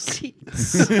me the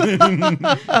receipts.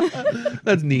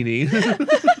 That's Nene.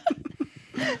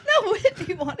 No,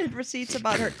 Whitney wanted receipts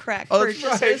about her crack Oh, that's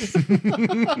purchases.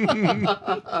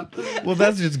 Well,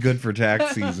 that's just good for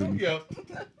tax season. Yep.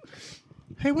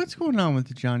 Hey, what's going on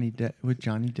with Johnny Depp?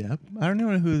 I don't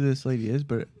know who this lady is,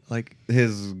 but like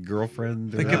His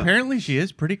girlfriend. apparently she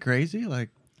is pretty crazy. Like,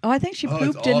 Oh, I think she Oh, it's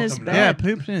pooped in all his coming bed. yeah,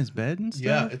 pooped in his bed and stuff.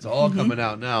 Yeah, it's all coming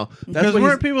out now. That's Because what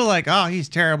weren't people like, oh, he's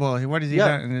terrible. What has he Yeah.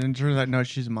 done? And then it turns out, no,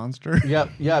 she's a monster.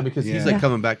 Yeah, because he's Yeah. like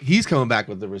coming back. He's coming back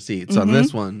with the receipts on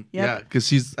this one. Yep. Yeah,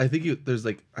 because I think there's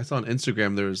like I saw on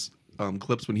Instagram there's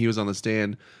clips when he was on the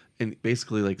stand and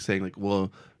basically like saying like,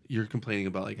 well, you're complaining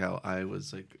about like how I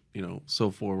was like so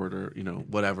forward or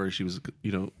whatever she was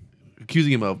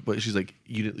accusing him of, but she's like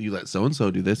you let so and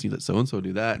so do this, you let so and so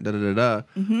do that, da da da da,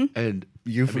 and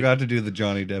You forgot to do the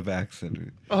Johnny Depp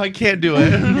accent. oh I can't do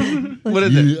it. What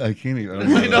is it? I can't even.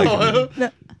 I know.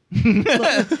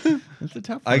 It's a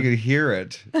tough I one. could hear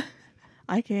it.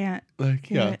 I can't. Like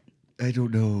Can't yeah. it? I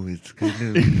don't know. It's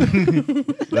kind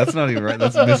of. That's not even right.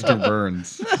 That's Mr.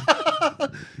 Burns.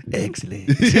 Excellent.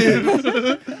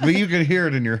 But you can hear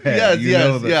it in your head. Yes, you yes,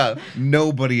 know that yeah.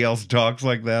 Nobody else talks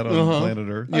like that on planet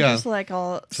Earth. I'm Yeah. just like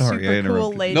all Sorry, I super cool,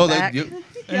 interrupted. laid No, back.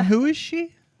 And who is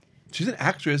she? she's an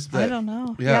actress. I don't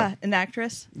know. Yeah. An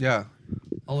actress. Yeah.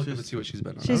 I'll look up and see what she's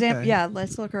been on. She's Okay. yeah.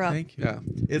 Let's look her up. Thank you. Yeah.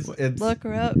 It's Look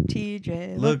her up,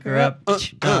 TJ. Look her up.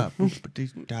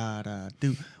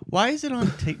 Why is it on?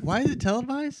 Why is it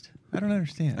televised? I don't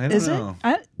understand. I don't Is know.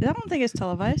 it? I don't think it's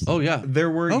televised. Oh yeah. There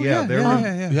were Oh, yeah, there were.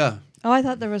 yeah. Yeah. Oh, I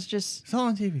thought there was just. It's all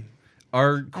on TV.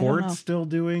 Are know. courts still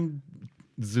doing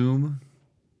Zoom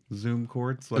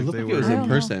courts It like looked they like it was were? I in don't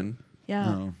know. person. Yeah.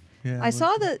 Oh. Yeah, I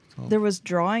saw that all- there was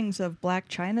drawings of Black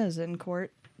Chinas in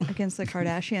court against the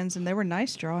Kardashians, and they were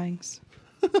nice drawings.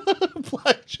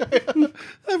 Black China.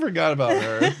 I forgot about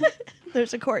her.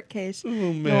 There's a court case Oh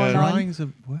going man. on drawings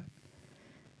of what?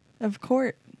 of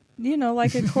court. You know,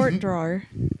 like a court drawer,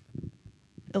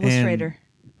 illustrator.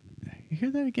 You hear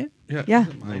that again? Yeah. Yeah.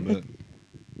 A little bit.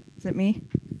 Is it me?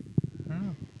 I don't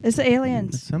know. It's the It's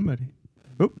aliens. somebody.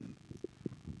 Oh,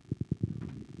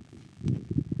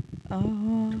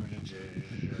 Oh.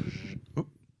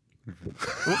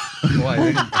 Well, I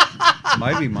think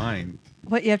might be mine.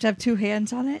 What? You have to have two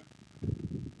hands on it?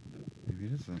 Maybe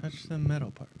it isn't. touch the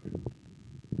metal part.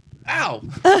 Ow.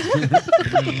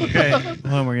 Okay, hold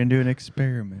on. We're gonna do an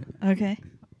experiment. Okay.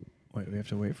 Wait, we have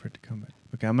to wait for it to come back.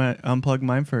 Okay, I'm gonna unplug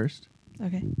mine first.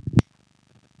 Okay.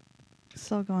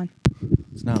 Still going.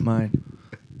 It's not mine.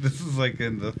 This is like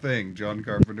in the thing, John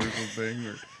Carpenter's thing,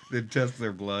 where they test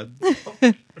their blood.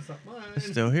 I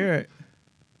still hear it.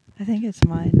 I think it's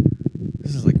mine.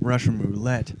 This is like Russian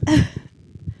roulette. I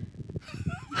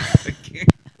can't.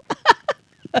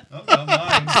 Oh, not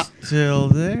mine. Still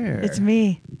there. It's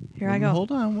me. Here I go.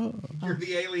 Hold on. Whoa. You're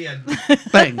the alien.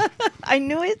 Bang. I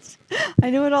knew it. I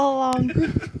knew it all along.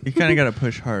 You kind of got to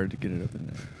push hard to get it up in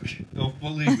there. Oh,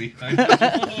 believe me. I know.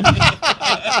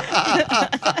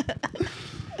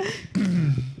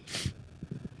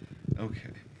 Okay.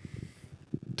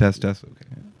 Test. Okay.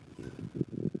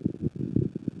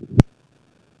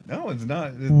 No, it's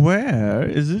not. Where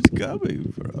is it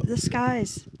coming from? The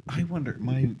skies. I wonder,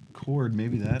 my cord,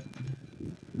 maybe that.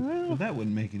 Well, that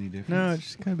wouldn't make any difference. No, it's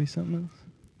just gotta be something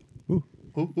else.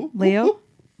 Ooh. Leo?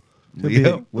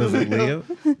 Leo? Was it Leo?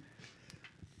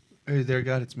 Hey there,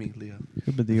 God, it's me, Leo.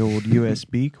 Could be the old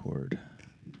USB cord.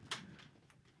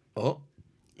 Oh.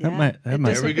 That might. it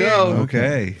might. There we disappeared. go.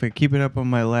 Okay. If I keep it up on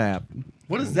my lap.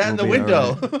 What is that in the We'll be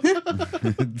window?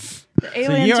 The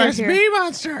aliens are here.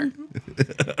 monster.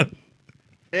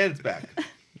 And it's back.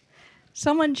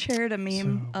 Someone shared a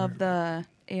meme So of the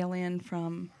alien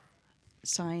from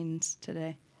Signs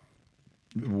today.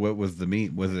 What was the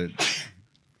meat? Was it?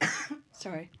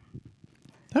 Sorry.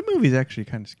 That movie's actually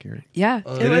kind of scary. Yeah,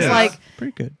 Oh, it it was is. like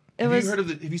Pretty good. it Have was. you heard of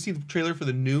the? Have you seen the trailer for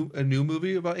a new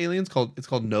movie about aliens called? It's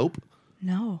called Nope.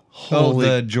 No. Oh,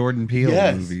 the Jordan Peele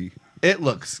Yes. movie. It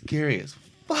looks scary as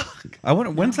fuck. I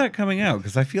wonder when's that coming out?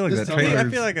 Because I feel like This that summer. trailer. I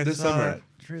feel like I this saw summer.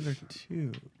 trailer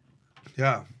 2.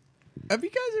 Yeah. Have you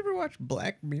guys ever watched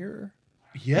Black Mirror?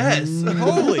 Yes.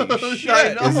 Holy shit.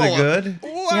 I know. Is it good?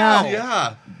 Wow.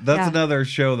 Yeah. That's Yeah. another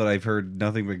show that I've heard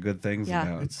nothing but good things Yeah.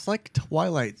 about. It's like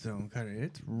Twilight Zone kind of.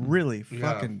 It's really Yeah.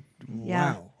 fucking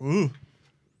Yeah. wow. Ooh.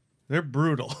 They're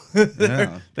brutal.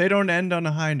 Yeah. They don't end on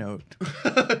a high note.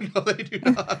 No, they do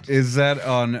not. Is that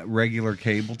on regular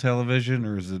cable television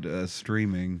or is it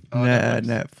streaming?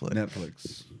 Netflix.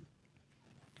 Netflix.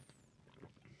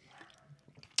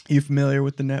 You familiar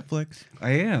with the Netflix?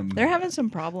 I am. They're having some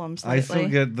problems lately. I still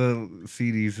get the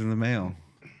CDs in the mail.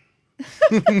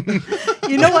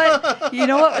 You know what? You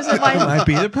know what was in That my might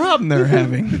be the problem they're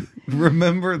having.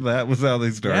 Remember that was how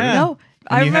they started. Yeah. No,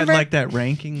 I And you remember had like that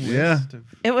ranking list Yeah. of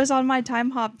it was on my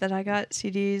time hop that I got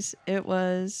CDs. It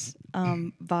was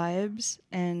Vibes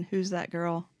and Who's That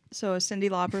Girl? So a Cyndi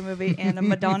Lauper movie and a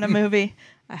Madonna movie.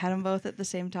 I had them both at the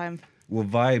same time. Well,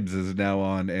 Vibes is now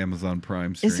on Amazon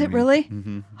Prime. Is it streaming. really?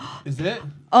 Is it?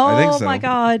 Oh I think so. my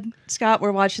God, Scott,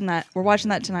 we're watching that. We're watching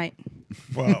that tonight.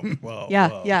 wow.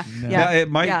 Yeah, yeah, No. yeah. It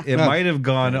might yeah. it might have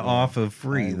gone off of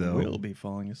free I though. will be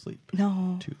falling asleep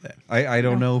No, to that. I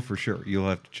don't know for sure. You'll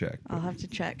have to check. I'll have to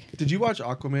check. Did you watch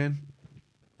Aquaman?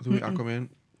 The movie Aquaman?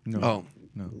 No. Oh,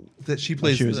 No. that she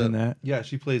plays. she was in that? Yeah,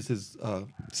 she plays his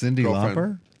Cindy girlfriend.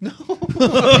 Lauper?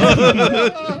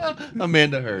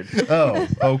 Amanda Heard. Oh,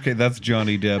 okay. That's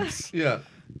Johnny Depp's Yeah.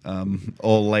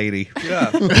 old lady. Yeah.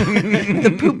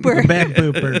 The pooper. Bad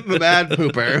pooper. The mad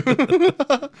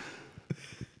pooper.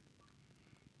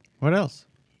 What else?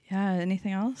 Yeah.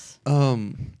 Anything else? I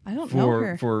don't know For-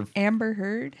 her. for- Amber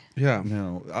Heard. Yeah.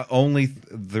 No, only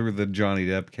through the Johnny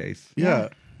Depp case. Yeah.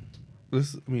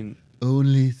 This, I mean,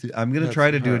 Only. I'm gonna That's try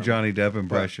to do a her. Johnny Depp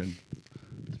impression.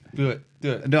 do it.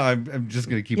 Do it. No, I'm just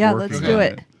gonna keep Yeah, working. let's on do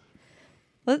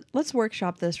it. Let's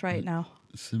workshop this right now.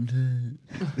 Sometimes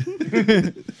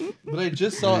But I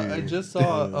just saw. it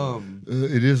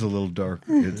is a little darker.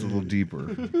 It's a little deeper.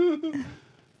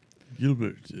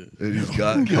 Gilbert. And he's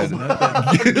got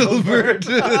Gilbert.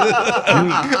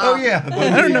 Oh yeah.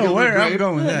 I don't know where I'm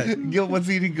going with that. What's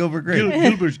eating Gilbert Grape?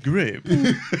 Gilbert's grape.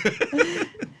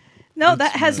 No,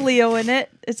 that has Leo in it.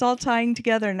 It's all tying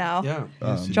together now.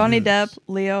 Yeah. Johnny Depp,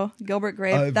 Leo, Gilbert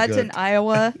Grape. I've That's in got-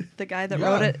 Iowa. The guy that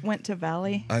wrote Yeah. it went to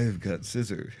Valley. I've got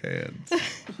scissor hands.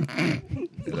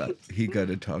 He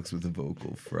kind of talks with a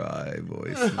vocal fry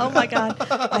voice. Oh my God,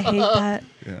 I hate that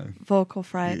Yeah. vocal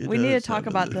fry. It We need to does talk sound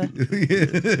about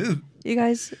the. You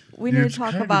guys, we need to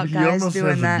talk about guys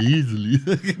doing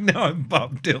that. Now I'm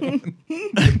Bob Dylan.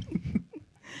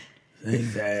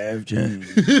 Things I have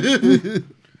changed.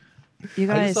 You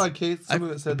I guys, just saw Kate someone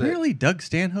that said that. Apparently, Doug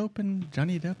Stanhope and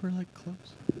Johnny Depp are like close.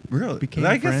 Really? Became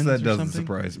I guess friends that or doesn't something?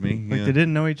 surprise me. Like yeah. they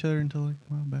didn't know each other until like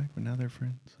a while back, but now they're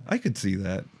friends. I could see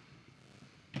that.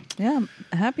 yeah, I'm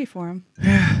happy for him.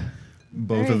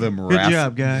 Both Hey. of them Good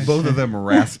job, guys. Both of them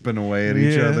rasping away at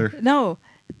each Yeah. other. No,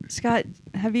 Scott,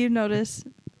 have you noticed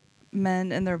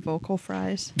men and their vocal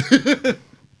fries?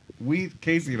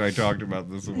 Casey and I talked about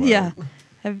this a while. Yeah.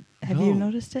 Have you No.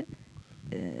 noticed it?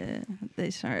 They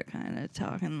start kind of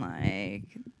talking like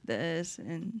this,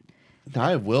 and Now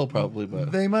I will probably,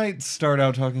 but They might start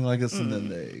out talking like this and then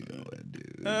they go and do.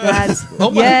 that's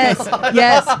Oh my yes,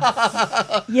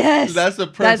 yes. That's the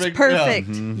That's perfect- perfect.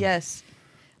 yeah. Mm-hmm. Yes.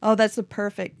 Oh, that's the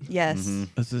perfect. Yes.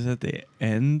 This is at the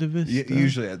end of his. Yeah, stuff?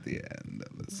 usually at the end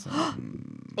of the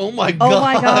song. oh my Oh god,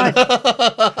 my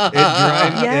God.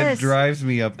 It drives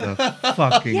me up the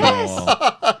fucking Yes.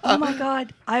 wall. Oh my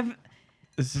God.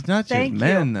 This is not just Thank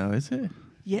men, you. though, is it?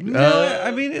 Yeah.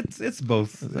 I mean, it's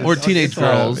both. Or It's- teenage it's all-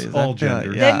 girls. it's all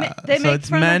genders. Yeah. They so make it's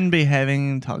fun of- men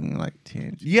behaving and talking like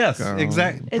teenage. Yes, girls.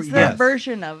 exactly. It's their Yes.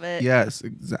 version of it. Yes,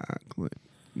 exactly.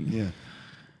 Yeah.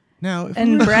 Now, if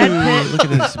And we were Brad to Pitt- look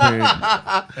at this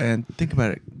very, and think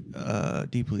about it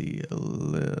deeply a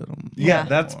little. Yeah, Yeah.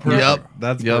 that's more. perfect. Yep.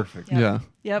 That's Yep. perfect. Yeah.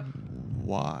 Yep.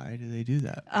 Why do they do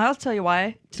that? I'll tell you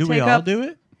why. Do we all do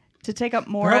it? To take up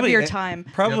more of your time.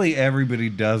 Probably everybody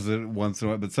does it once in a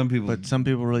while, but some people. But some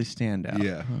people really stand out.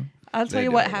 yeah. I'll tell They you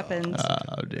do what it all. happens.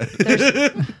 Oh,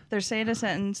 dude. They're saying a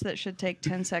sentence that should take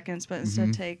 10 seconds, but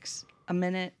instead takes a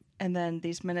minute, and then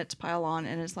these minutes pile on,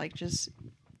 and it's like just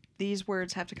these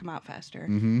words have to come out faster.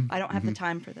 I don't have the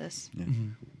time for this.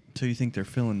 So you think they're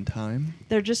filling time?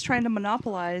 They're just trying to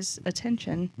monopolize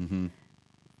attention.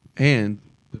 And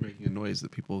they're making a noise that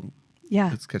people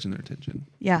Yeah, it's catching their attention.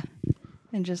 yeah.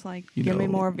 And just like, You give me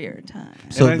know. more of your time.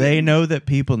 So I they think- know that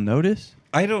people notice?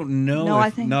 I don't know. No, I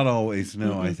if- think- not always.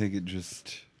 No, I think it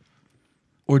just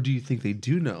Or do you think they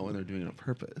do know and they're doing it on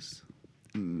purpose?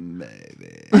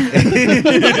 maybe.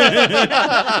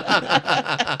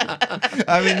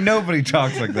 I mean, nobody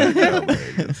talks like that.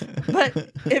 nowadays.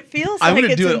 But it feels I'm like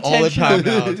gonna it's do it all the time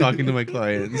intentional. now, talking to my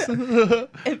clients.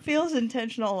 It feels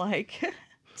intentional, like,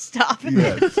 stop it.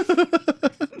 Yes.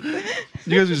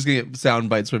 You guys are just gonna get sound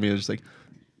bites from me. It's just like,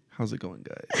 how's it going,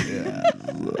 guys? Yeah.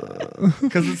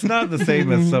 Because it's not the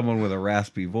same as someone with a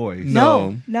raspy voice.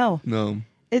 No, no. No.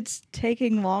 It's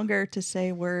taking longer to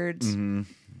say words Mm-hmm.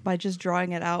 by just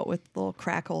drawing it out with little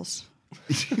crackles.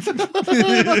 You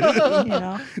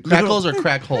know? Crackles or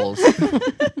crack holes?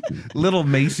 Little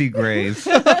Macy Grays.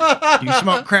 You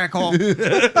smoke crack hole?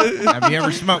 Have you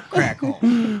ever smoked crack hole?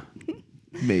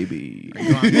 Maybe.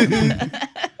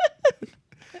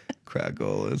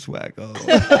 Crackle and swaggle.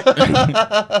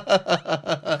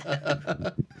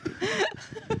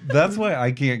 That's why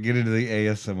I can't get into the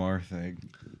ASMR thing.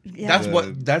 Yeah.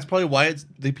 That's probably why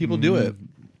people do it.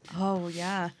 Oh,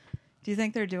 yeah. Do you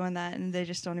think they're doing that and they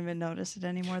just don't even notice it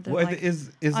anymore? They're What like, is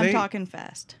I'm a- talking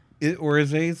fast. or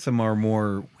is ASMR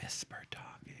more whisper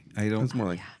talking? I don't. It's more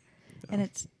like And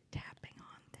it's tapping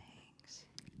on things.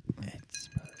 It's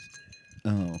supposed to.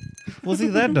 Oh, well, see,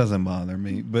 that doesn't bother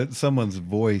me. But someone's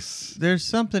voice. There's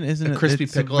something, isn't it? a crispy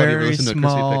it's pickle. Have you ever very listened to a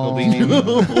small. crispy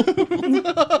pickle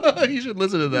beanie? You should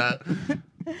listen to that.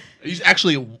 You should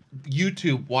actually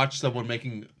YouTube watch someone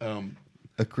making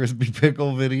A crispy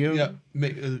pickle video. Yeah.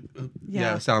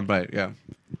 soundbite. Yeah,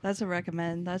 That's a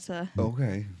recommend. That's a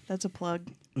Okay. plug.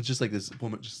 it's just like this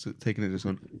woman just taking it, just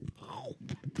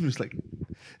like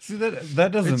See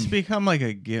that doesn't. It's become like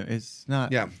a game. It's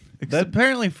not. yeah,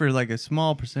 Apparently, for like a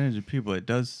small percentage of people, it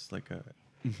does like a.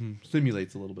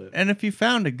 stimulates a little bit. And if you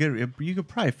found a good, you could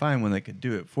probably find one that could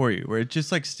do it for you, where it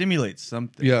just like stimulates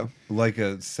something. Yeah, like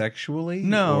a sexually.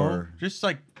 No, Or, just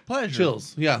like pleasure.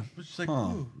 chills. Yeah, It's just like,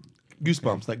 Huh. ooh.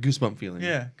 goosebumps. That goosebump feeling.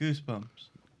 Yeah, goosebumps.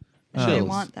 They Chills.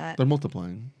 want that. They're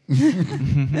multiplying.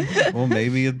 well,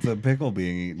 maybe it's a pickle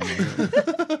being eaten.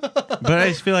 But I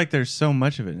just feel like there's so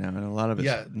much of it now, and a lot of it's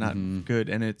Yeah. not good.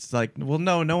 And it's like, well,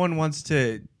 no one wants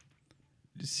to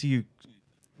see you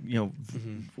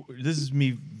this is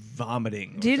me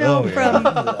vomiting. Do you know from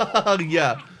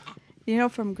Yeah. you know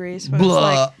from Greece when it's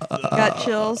like got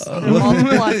chills, they're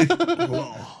multiplying,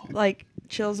 like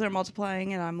chills that are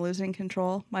multiplying, and I'm losing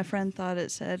control? My friend thought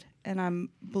it said, and I'm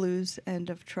blues end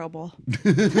of trouble.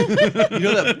 You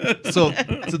know that? So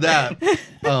that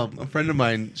a friend of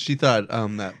mine, she thought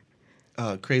that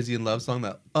Crazy in Love song,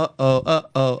 that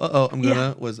I'm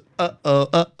gonna was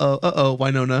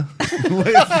Winona.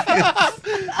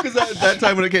 Because that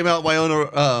time when it came out,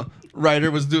 Winona Ryder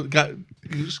was got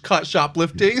caught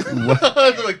shoplifting. They're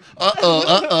like,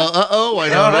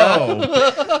 Winona.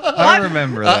 I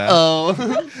remember that. Uh-oh.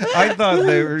 I thought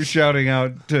they were shouting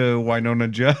out to Winona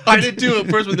Judd. I did too at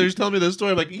first when they were telling me the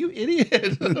story. I'm like, you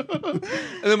idiot. And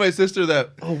then my sister,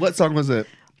 what song was it?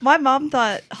 My mom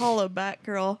thought Hall of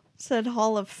Batgirl said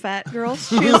Hall of Fat Girls.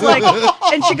 She was like,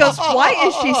 and she goes, why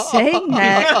is she saying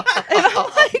that? And I'm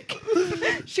like,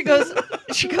 she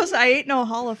goes, I ain't no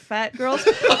Hall of Fat Girls.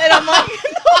 And I'm like,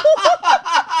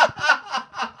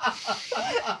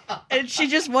 no. And she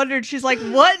just wondered, she's like,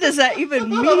 what does that even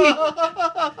mean?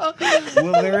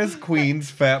 Well, there is Queen's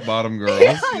Fat Bottom Girls.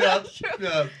 Yeah.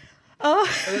 Oh.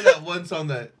 And then that one song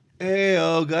that,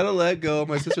 Ayo, gotta let go.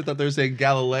 My sister thought they were saying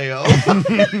Galileo.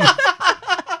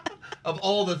 Of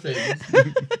all the things.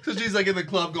 Because she's like in the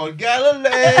club going, Galileo.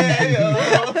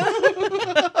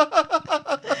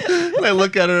 And I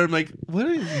look at her and I'm like, what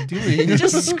are you doing?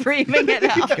 Just screaming it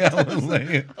out.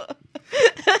 Galileo.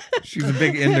 She's a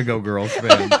big Indigo Girls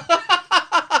fan.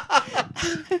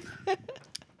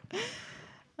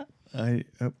 Can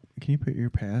you put your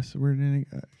password in?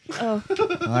 Oh.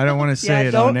 I don't want to say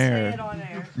it on air. Say it on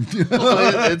air.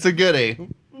 It's a goodie.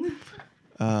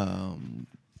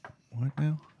 What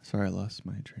now? Sorry, I lost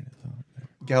my train of thought there.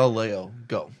 Galileo,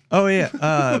 go. Oh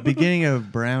yeah, beginning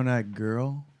of Brown Eyed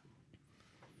Girl.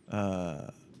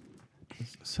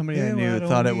 Somebody I knew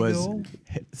thought it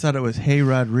was Hey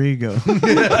Rodrigo.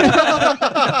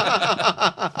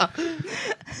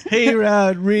 Hey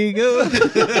Rodrigo.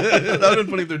 That would have been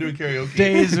funny if they're doing karaoke.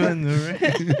 Days when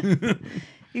the rain.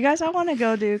 You guys, I want to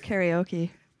go do karaoke.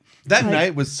 That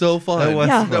night was so fun. That was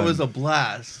Yeah. fun. That was a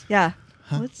blast. Yeah.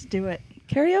 Let's do it.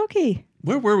 Karaoke.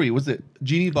 Where were we? Was it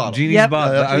Genie Bottle? Genie's Yep.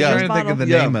 Bottle. I was Yeah. trying to think of the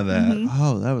Yeah. name of that.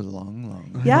 Oh, that was long.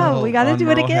 Yeah, we got to On do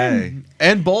it Merle again. Hay.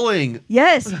 And bowling.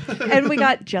 Yes. And we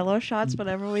got Jello shots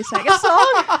whenever we sang a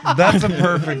song. That's a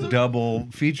perfect double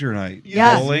feature night.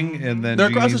 Yeah. Bowling and then They're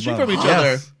across the Genie's street from Bottle. each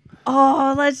other. Yes.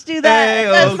 Oh, let's do that.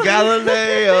 Ayo,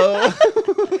 Galileo.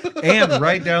 And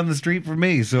right down the street from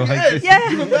me. So I could,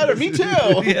 Yeah. Even better. Me too.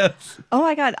 yes. Oh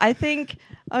my God. I think,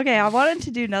 okay, I wanted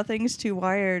to do Nothing's Too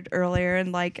Wired earlier,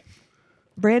 and like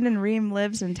Brandon Ream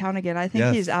lives in town again. I think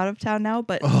Yes. he's out of town now,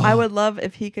 but I would love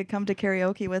if he could come to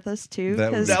karaoke with us too.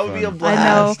 That would 'cause That would be a fun. I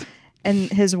know. blast.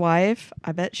 And his wife,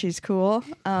 I bet she's cool.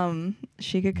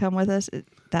 She could come with us.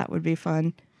 That would be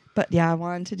fun. But yeah, I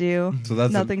wanted to do So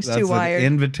that's Nothing's that's Too an Wired.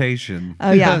 invitation.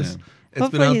 Oh yeah. Yes. It's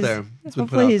Hopefully been out he's- there. It's been put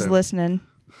Hopefully out he's there. listening.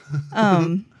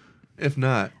 If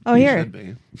not, Oh, he here. should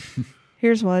be.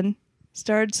 Here's one.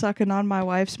 Started sucking on my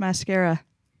wife's mascara.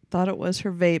 Thought it was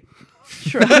her vape.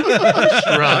 Shrug.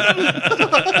 Shrug.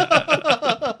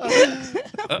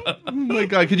 Oh my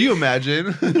God, could you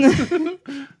imagine?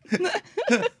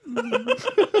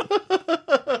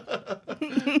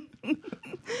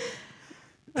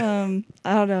 I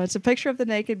don't know. It's a picture of the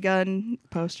Naked Gun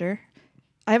poster.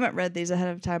 I haven't read these ahead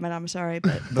of time, and I'm sorry,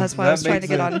 but that's why I was trying to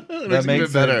get on. That makes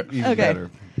it better. it even Okay.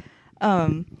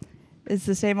 better. It's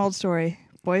the same old story.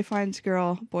 Boy finds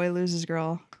girl, boy loses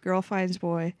girl, girl finds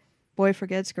boy, boy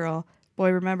forgets girl, boy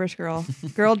remembers girl,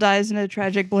 girl dies in a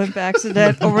tragic blimp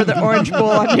accident over the Orange Bowl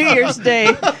on New Year's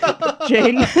Day.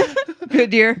 Jane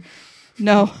Goodyear,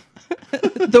 no,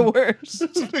 the worst.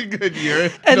 Good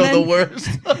year. And No, then- the worst.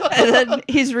 And then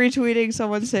he's retweeting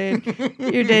someone saying,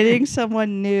 you're dating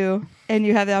someone new and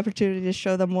you have the opportunity to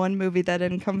show them one movie that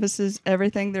encompasses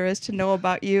everything there is to know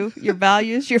about you, your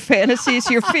values, your fantasies,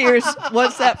 your fears.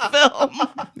 What's that film?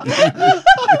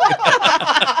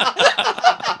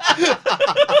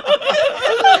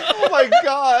 Oh my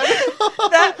God.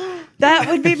 That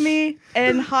would be me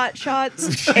and Hot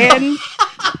Shots and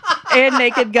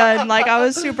Naked Gun. Like, I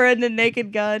was super into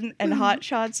Naked Gun and Hot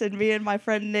Shots, and me and my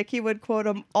friend Nikki would quote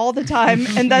them all the time,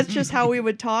 and that's just how we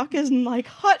would talk, is in like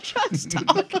Hot Shots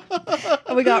talk.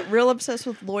 And we got real obsessed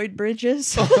with Lloyd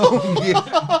Bridges.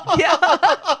 Oh, Yeah.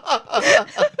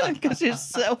 Because he's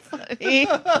so funny.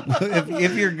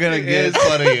 if you're gonna It get is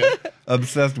funny.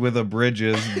 obsessed with a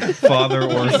Bridges father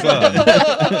or son,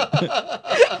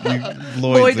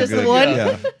 Lloyd is the one.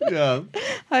 Yeah. Yeah.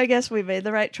 I guess we made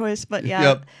the right choice, but yeah.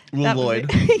 Yep. that would Lloyd.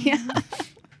 be- yeah.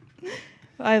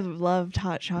 I loved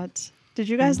Hot Shots. Did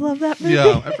you guys love that movie?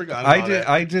 Yeah, I forgot. About it.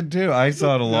 I did too. I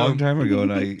saw it a long time ago,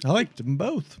 and I liked them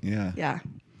both. yeah. Yeah.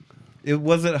 It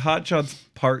was it Hot Shots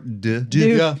Part D.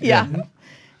 Dude, yeah.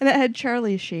 And it had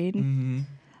Charlie Sheen.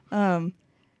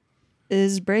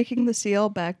 Is breaking the seal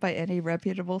backed by any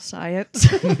reputable science?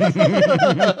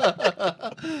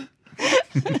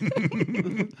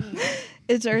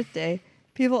 It's Earth Day.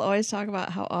 People always talk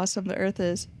about how awesome the Earth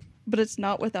is, but it's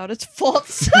not without its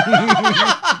faults.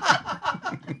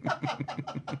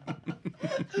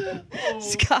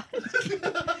 Scott,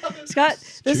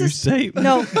 this True is statement.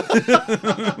 no.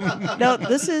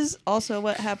 This is also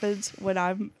what happens when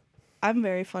I'm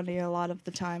very funny a lot of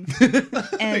the time,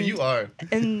 and You are.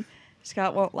 and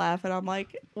Scott won't laugh, and I'm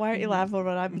like, why aren't you laughing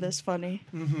when I'm this funny?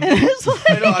 And it's like,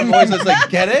 I know. I'm always just like,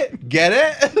 get it, get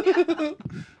it.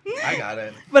 I got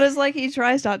it. but it's like he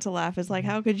tries not to laugh. It's like,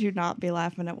 how could you not be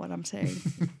laughing at what I'm saying?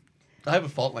 I have a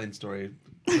fault line story.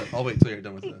 But I'll wait till you're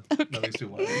done with it. Nothing's too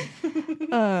wild.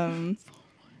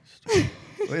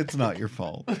 It's not your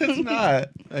fault. It's not.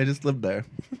 I just lived there.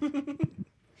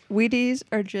 Wheaties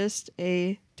are just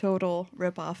a total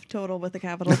ripoff. Total with a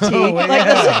capital T. Oh, Like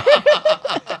yeah.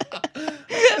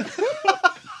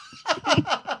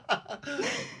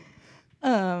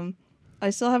 I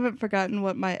still haven't forgotten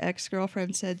what my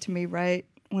ex-girlfriend said to me right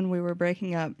when we were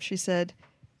breaking up. She said,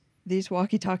 "These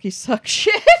walkie-talkies suck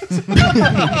shit."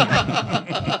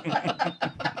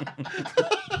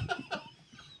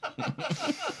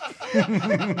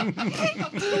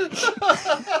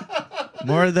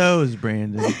 More of those,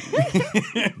 Brandon.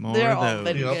 More They're of all those.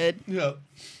 been good. Yep.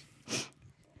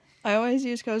 I always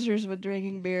use coasters with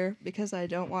drinking beer because I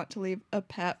don't want to leave a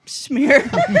pap smear.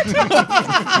 That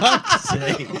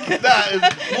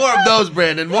is, more of those,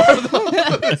 Brandon. More of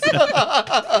those.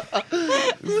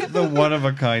 The one of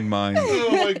a kind mind. Oh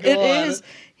my god. It is.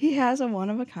 He has a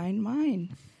one-of-a-kind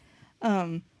mind.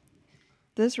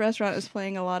 This restaurant is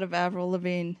playing a lot of Avril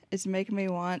Lavigne. It's making me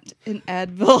want an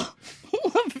Advil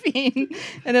Lavigne.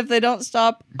 And if they don't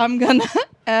stop, I'm gonna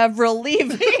Avril Lavigne.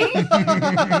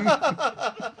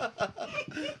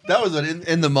 That was an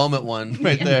in the moment one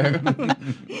right there.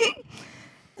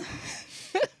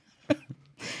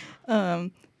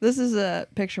 This is a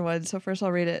picture one, so first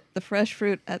I'll read it. The fresh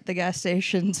fruit at the gas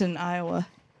stations in Iowa.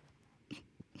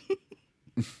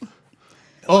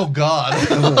 Oh god.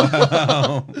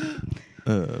 Wow.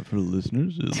 For the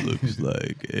listeners, it looks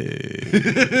like a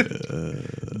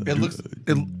It looks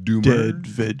dead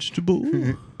vegetable.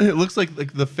 It looks like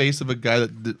the face of a guy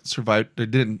that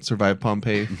didn't survive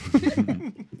Pompeii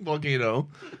volcano.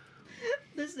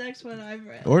 This next one I've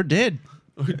read. Or did.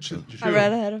 I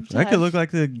read ahead of time. That could look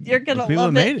like the You're gonna people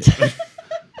love that made it.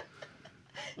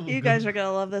 You guys are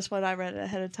gonna love this one. I read it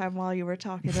ahead of time while you were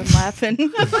talking and laughing.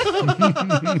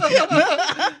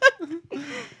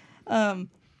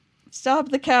 Stop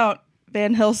the count,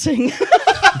 Van Helsing.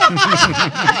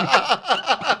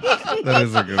 That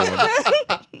is a good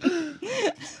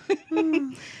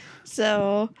one.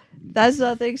 So that's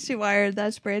Nothing's Too Wired.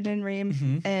 That's Brandon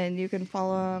Ream, and you can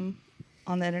follow him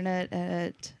on the internet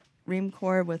at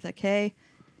Reamcore with a K,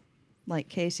 like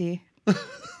Casey.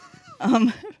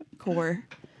 Core.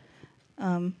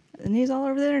 And he's all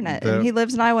over the internet, and he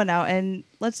lives in Iowa now. And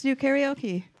let's do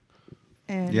karaoke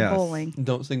and Yes. bowling.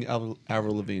 Don't sing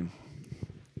Avril Lavigne.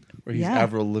 Or he's Yeah.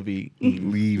 Avril Lavigne.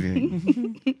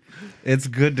 Leaving. It's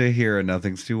good to hear a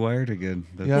Nothing's Too Wired again.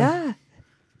 Yeah.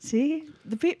 See,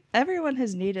 everyone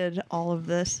has needed all of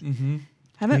this. Mm-hmm.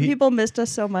 Haven't people missed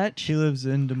us so much? He lives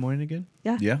in Des Moines again?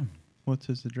 Yeah. Yeah. What's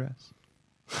his address?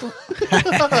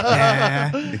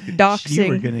 Doxing. You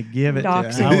were going to give it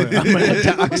Doxing. to I'm going to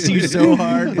dox you so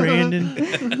hard,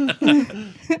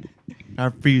 Brandon. I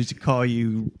refuse to call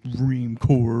you Reamcore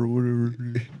or whatever.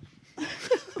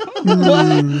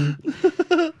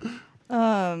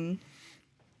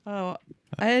 Oh,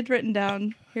 I had written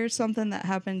down, here's something that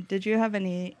happened. Did you have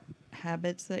any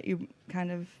habits that you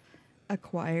kind of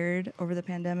acquired over the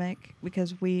pandemic?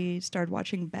 Because we started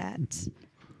watching Bats.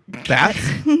 Bats?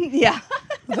 Yeah.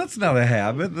 That's not a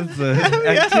habit. That's an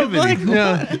activity.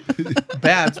 Yeah.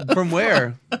 Bats from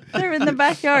where? They're in the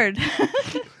backyard.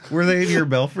 Were they in your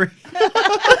belfry?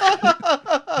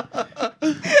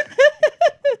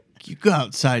 You go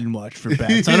outside and watch for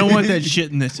bats. I don't want that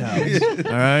shit in this house.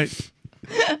 All right?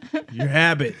 Your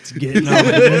habit's getting on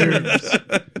my nerves.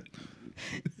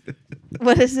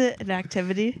 What is it? An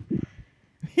activity?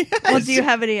 Yes. Well, do you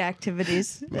have any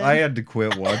activities? I had to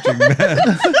quit watching that.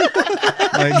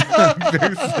 My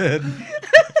doctor said.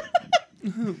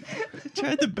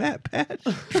 Try the Bat Patch.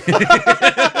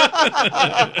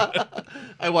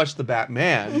 I watched the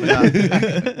Batman.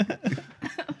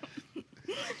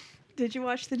 But Did you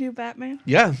watch the new Batman?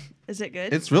 Yeah, Is it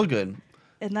good? it's real good.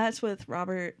 And that's with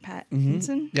Robert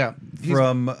Pattinson. Yeah,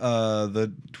 From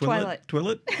the Twilight.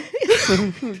 Twilight?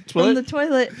 From the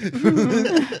toilet.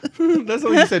 That's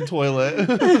what he said.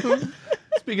 Toilet.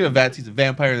 Speaking of bats, he's a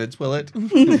vampire in the toilet.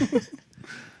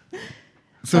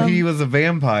 So he was a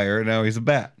vampire, now he's a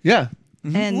bat. Yeah.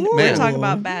 And we're Man. talking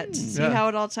about bats. See Yeah. how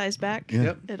it all ties back? Yeah.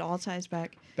 Yep. It all ties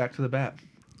back. Back to the bat.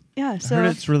 Yeah, I so heard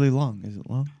it's really long. Is it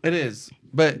long? It is,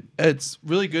 but it's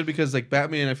really good because like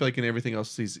Batman, I feel like in everything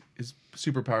else, his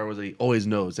superpower was that he always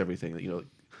knows everything. That you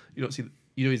don't see.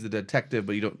 You know he's the detective,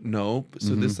 but you don't know.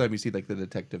 So this time you see like the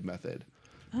detective method.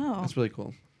 oh, That's really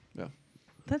cool. Yeah.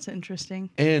 that's interesting.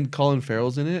 And Colin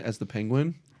Farrell's in it as the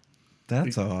Penguin.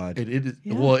 That's odd. It is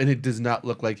Yeah. well, and it does not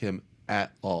look like him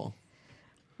at all.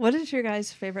 What is your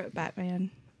guys' favorite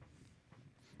Batman?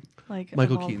 Like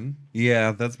Michael of all- Keaton.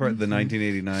 Yeah, that's part of the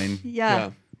 1989.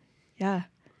 Yeah, yeah.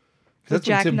 That's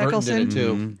Jack when Tim Nicholson. Burton did it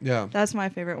too. Yeah. That's my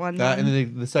favorite one. That and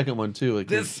then the second one too. Like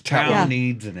This with town Yeah.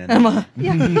 needs an enemy.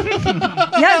 yeah,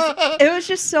 yes, it was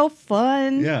just so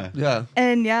fun. Yeah. Yeah.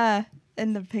 and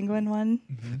the Penguin one.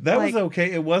 That Like- was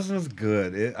okay. It wasn't as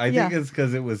good. I Yeah. think it's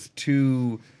because it was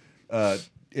too.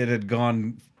 It had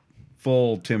gone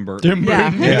full Tim Burton.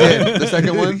 Yeah. Yeah. The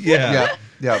second one. Yeah. Yeah.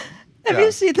 Yeah. Have Yeah.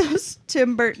 you seen those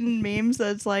Tim Burton memes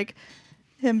that's like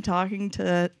him talking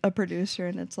to a producer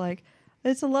and it's like,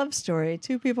 it's a love story.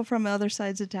 Two people from other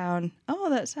sides of town. Oh,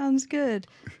 that sounds good.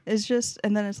 It's just,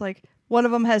 and then it's like, one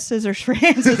of them has scissors for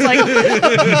hands. It's like,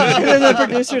 and then the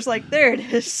producer's like, there it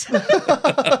is.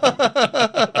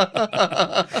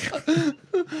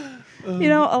 You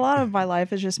know, a lot of my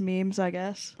life is just memes, I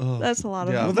guess. That's a lot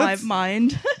of yeah. Well, my that's-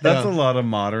 mind. That's Yeah. a lot of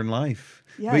modern life.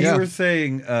 Yeah. But Yeah. you were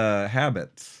saying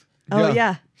habits. Oh,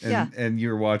 Yeah. yeah. And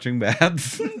you're watching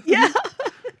bats. Yeah.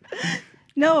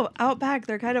 No, Outback,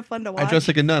 they're kind of fun to watch. I dress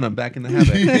like a nun. I'm back in the habit.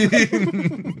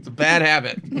 It's a bad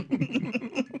habit.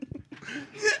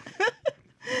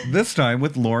 This time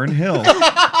with Lauryn Hill.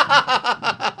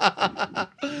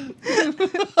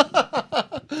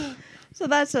 So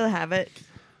that's a habit.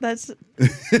 That's a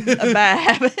bad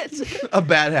habit. A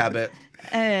bad habit.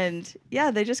 And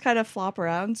yeah, they just kind of flop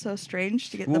around so strange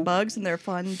to get the Well, bugs, and they're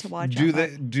fun to watch. Do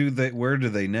Outback. they? Where do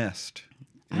they nest?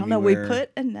 I don't know. We Anywhere?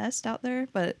 put a nest out there,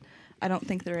 but I don't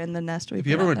think they're in the nest we If put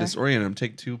you ever out want to there. disorient them,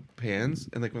 take two pans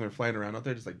and like when they're flying around out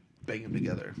there, just like bang them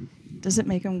together. Does it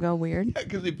make them go weird?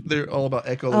 Because they're all about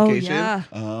Oh echolocation. yeah.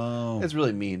 Oh. It's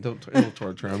really mean. Don't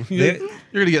torture them. They-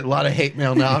 You're gonna get a lot of hate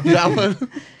mail now. After that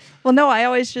one. Well, no, I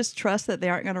always just trust that they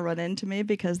aren't going to run into me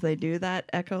because they do that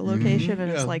echolocation, and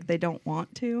Yeah. it's like they don't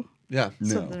want to, Yeah.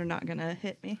 so No. they're not going to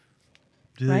hit me.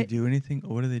 Do they Right? do anything?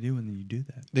 What do they do when you do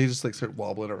that? They just like start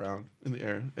wobbling around in the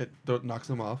air. It knocks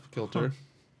them off kilter.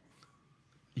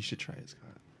 You should try it,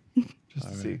 Scott. Just to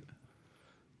All see. right.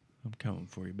 I'm coming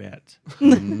for you, bats.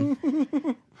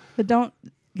 But don't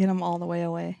get them all the way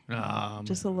away. Ah,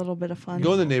 Just a little bit of fun.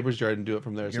 Go in the neighbor's yard and do it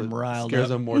from there. Get So 'em it riled scares up.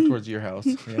 them more towards your house.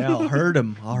 yeah, I'll hurt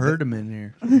them. I'll hurt them in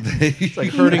here. It's like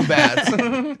herding bats.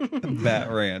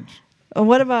 Bat Ranch.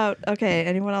 What about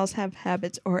anyone else have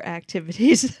habits or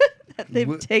activities that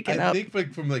they've taken I up? think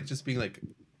like from like just being like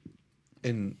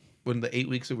when the 8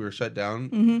 weeks that we were shut down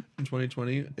Mm-hmm. in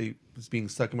 2020, I was being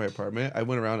stuck in my apartment. I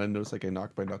went around and noticed like I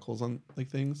knocked my knuckles on like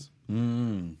things.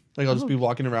 Like I'll just be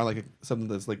walking around like something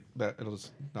that's like that. It'll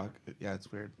just knock. Yeah,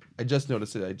 it's weird. I just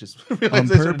noticed it. I just realized On I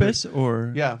started purpose doing-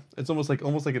 or Yeah, it's almost like an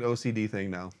OCD thing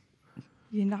now.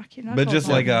 You knock your But knuckles just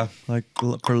on. like a. like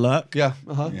for luck? Yeah.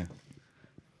 Uh huh. Yeah.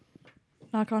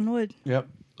 knock on wood. Yep.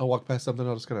 I'll walk past something.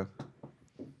 I'll just kind of.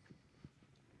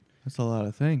 That's a lot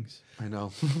of things. I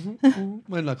know.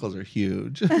 My knuckles are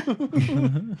huge.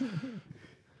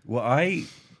 Well,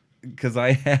 because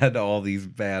I had all these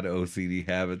bad OCD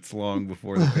habits long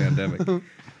before the pandemic.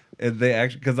 And they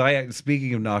actually, because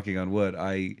speaking of knocking on wood,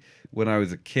 when I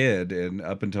was a kid and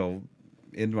up until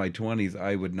into my 20s,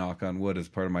 I would knock on wood as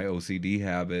part of my OCD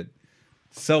habit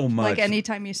so much. Like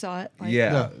anytime you saw it. Like,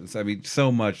 Yeah. So, I mean,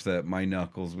 so much that my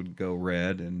knuckles would go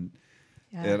red and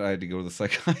I had to go to the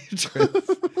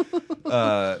psychiatrist.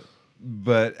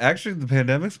 But actually, the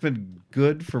pandemic's been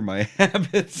good for my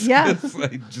habits. Yeah. 'Cause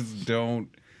I just don't.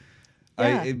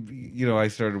 Yeah. I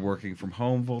started working from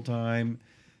home full time,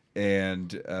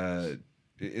 and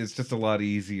it's just a lot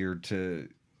easier to.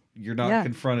 You're not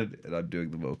confronted. And I'm doing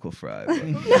the vocal fry. But,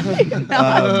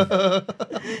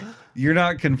 you're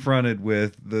not confronted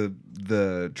with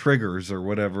the triggers or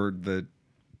whatever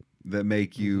that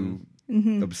make you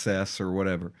obsess or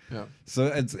whatever. Yeah. So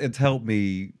it's helped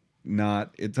me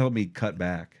cut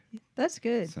back. That's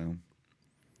good. So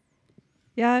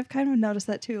Yeah, I've kind of noticed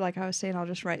that too. Like I was saying, I'll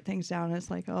just write things down. And it's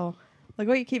like, oh, Like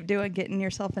what you keep doing, getting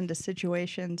yourself into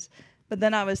situations. But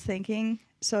then I was thinking,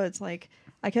 so it's like,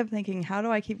 I kept thinking, how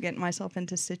do I keep getting myself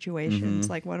into situations?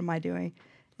 Like, what am I doing?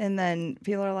 And then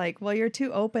people are like, well, you're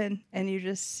too open and you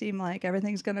just seem like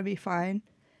everything's going to be fine.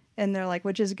 And they're like,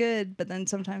 which is good. But then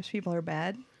sometimes people are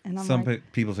bad. And I'm Some like,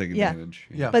 people take Yeah. advantage.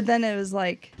 Yeah. but then it was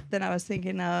like, then I was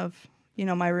thinking of, you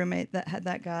know, my roommate that had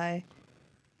that guy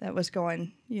that was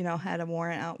going, you know, had a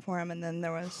warrant out for him. And then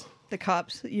there was the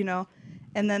cops, you know,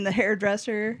 and then the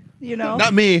hairdresser, you know.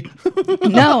 Not me.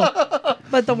 No,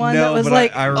 but the one that was but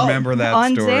like I remember that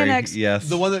on story. Xanax. Yes.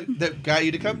 The one that got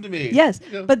you to come to me. Yes,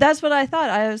 Yeah. but that's what I thought.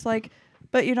 I was like,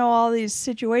 but you know, all these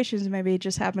situations maybe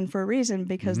just happened for a reason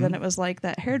because then it was like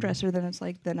that hairdresser. Then it's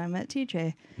like, then I met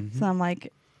TJ. So I'm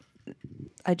like,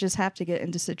 I just have to get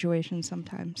into situations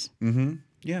sometimes,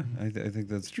 Yeah, I think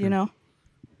that's true. you know?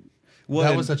 Well, That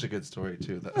and was such a good story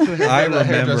too. That, I that remember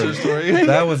hairdresser story.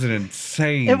 that was an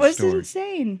insane It was story.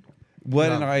 insane.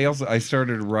 Well, and Yeah. I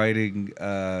started writing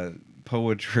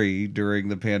poetry during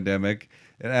the pandemic,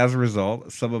 and as a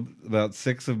result, about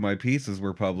 6 of my pieces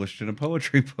were published in a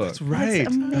poetry book. That's right.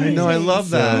 I amazing. know. I love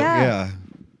So, that. Yeah. yeah.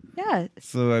 Yeah,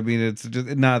 So I mean, it's just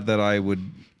not that I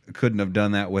couldn't have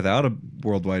done that without a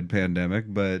worldwide pandemic,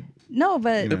 but no,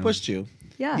 but You know. It pushed you.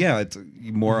 yeah, yeah, it's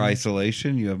more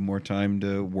isolation. You have more time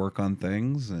to work on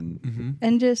things, and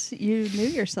and just you knew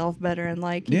yourself better, and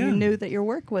like Yeah. you knew that your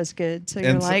work was good, so And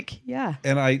you're so- like, yeah.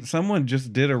 someone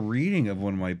just did a reading of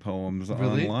one of my poems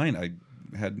Really? online. I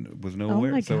was no Oh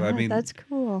aware. my So god, I mean, that's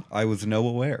cool. I was no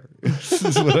aware. This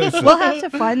is what I said. We'll have to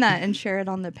find that and share it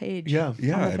on the page. Yeah.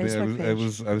 Yeah, on I the mean, Facebook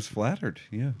page. I was flattered.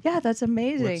 Yeah, Yeah, that's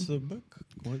amazing. What's the book?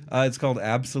 What? it's called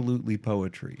Absolutely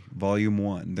Poetry, Volume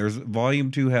 1. There's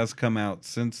Volume 2 has come out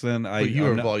since then. But you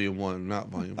I'm are not- volume 1, not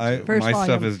volume 2. I, First my stuff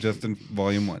volume. is just in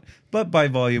Volume 1, but by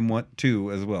Volume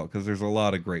 2 as well, because there's a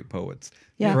lot of great poets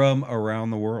Yeah. from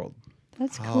around the world,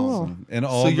 That's cool. and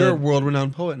all so you're a the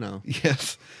world-renowned poet now.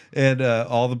 yes, and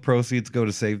all the proceeds go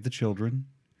to Save the Children.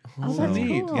 Oh, So, that's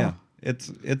neat. cool. Yeah,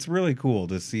 it's really cool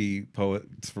to see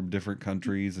poets from different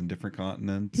countries and different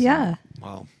continents. Yeah,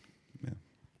 Wow.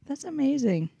 that's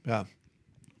amazing. Yeah.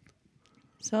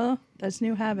 So that's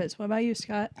new habits. What about you,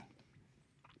 Scott?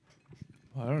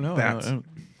 I don't know. Bats. I don't-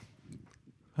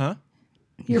 Huh?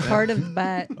 You're part of the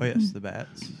bat. Oh yes, the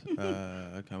bats.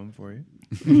 Coming for you.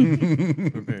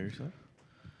 Prepare yourself.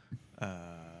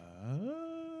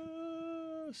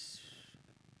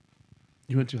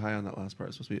 You went too high on that last part.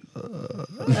 It's supposed to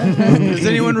be. Does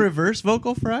anyone reverse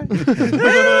vocal fry?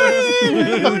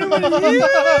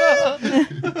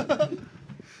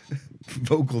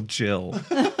 Vocal chill.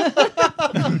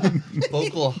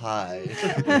 Vocal high.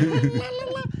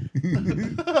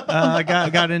 I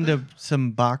got into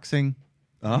some boxing,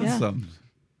 Awesome.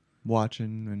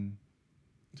 watching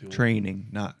and training,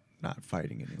 not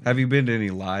fighting anyone. Have you been to any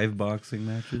live boxing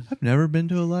matches? I've never been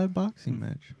to a live boxing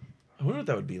match. I wonder what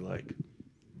that would be like.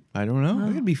 I don't know.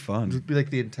 It'd be It fun. would be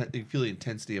like you feel the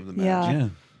intensity of the match. Yeah. Yeah.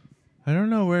 I don't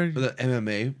know where. Or the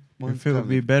MMA one. If it would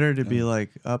be better to be like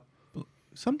up.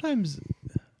 Sometimes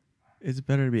it's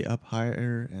better to be up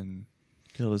higher and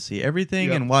be able to see everything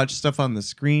Yeah. and watch stuff on the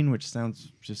screen, which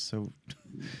sounds just so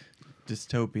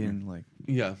dystopian. Like,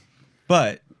 Yeah.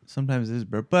 but sometimes it is.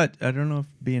 But I don't know if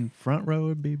being front row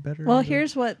would be better. Well, or-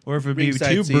 here's what. or if it'd be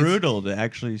Ringside too seats. brutal to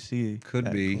actually see. Could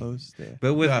that be. close there.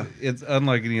 But with Yeah. it's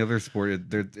unlike any other sport.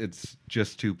 It's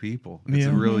just 2 people. It's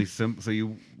Yeah. really simple. So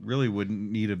you really wouldn't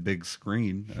need a big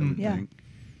screen. I would Yeah. think.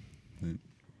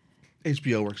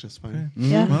 HBO works just fine.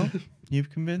 Yeah. Well,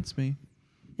 you've convinced me.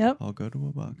 Yep. I'll go to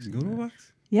a boxing. Go to a match.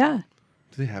 box. Yeah.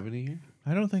 Do they have any here?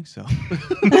 I don't think so.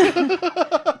 I'm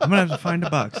gonna have to find a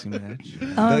boxing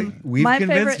match. We've my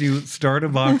convinced favorite- you. Start a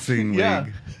boxing Yeah.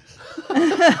 league.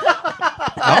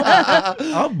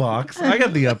 I'll box. I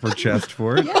got the upper chest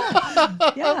for it.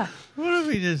 Yeah. What if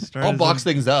we just start? I'll box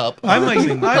things up. I'm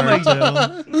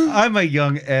cartel? I'm a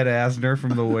young Ed Asner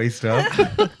from the waist up.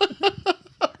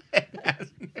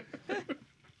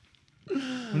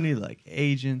 We need like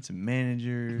agents and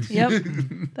managers, Yep.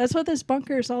 That's what this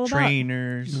bunker is all about.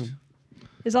 trainers.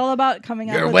 It's all about coming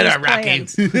out You're a with winner,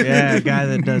 these plans. Yeah, a guy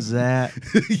that does that.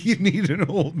 You need an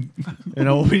old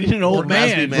We need an old Orgasmy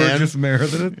man. man. Burgess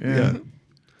Meredith. Yeah.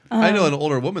 I know an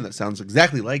older woman that sounds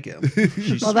exactly like him.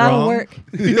 She's Well, that'll strong. work.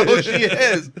 You know she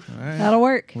is. All right. That'll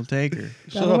work. We'll take her.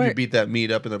 She'll That'll help you work. beat that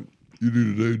meat up in the. You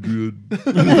need an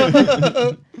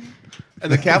Adrian.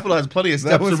 And the Capitol has plenty of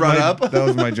steps to run up. That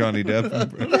was my Johnny Depp.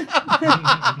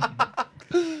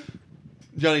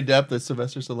 Johnny Depp, that's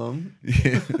Sylvester Stallone.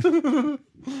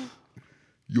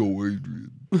 Yo,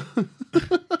 Adrian.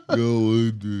 Yo,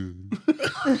 Adrian.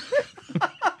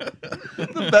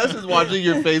 The best is watching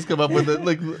your face come up with it.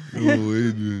 Like,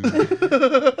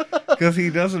 Because he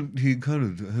doesn't. He kind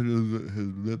of his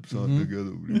lips on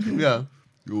together. yeah.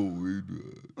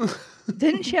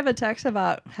 Didn't she have a text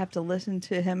about have to listen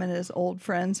to him and his old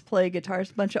friends play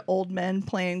guitars? A bunch of old men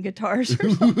playing guitars or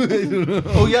something.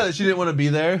 Oh yeah, that she didn't want to be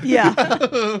there.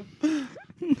 Yeah.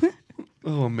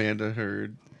 Oh, Amanda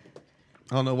heard.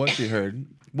 I don't know what she heard.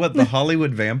 What, the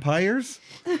Hollywood Vampires?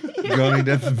 Johnny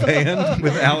Depp's band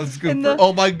with Alice Cooper. And the-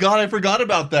 Oh my God, I forgot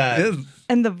about that. Is-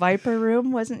 And the Viper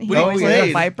Room, wasn't he What he always in the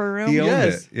played. Viper Room? he owned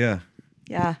Yes. it. Yeah.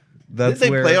 Yeah. That's Did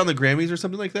they where, play on the Grammys or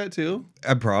something like that too?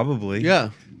 probably. Yeah.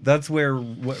 That's where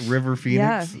River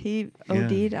Yeah, Phoenix. he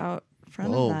OD'd out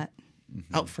front Whoa. of that.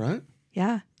 Out front?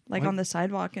 Yeah, like What? on the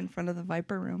sidewalk in front of the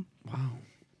Viper Room. Wow.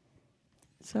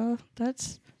 So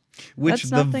that's Which that's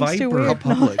the nothing too Viper, weird.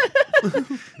 Public.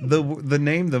 the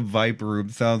name the Viper Room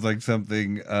sounds like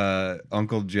something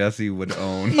Uncle Jesse would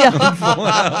own. Yeah. Full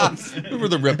House. Where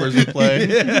the Rippers would play.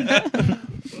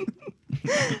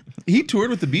 He toured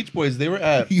with the Beach Boys. They were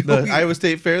at the Iowa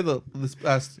State Fair this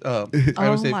past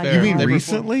Iowa State my Fair. You mean They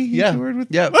recently he Yeah. toured with-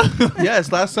 Yeah.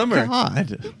 Yes, last summer.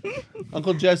 God.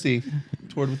 Uncle Jesse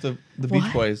toured with the Beach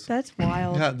What? Boys. That's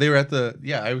wild. Yeah, they were at the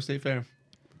Iowa State Fair.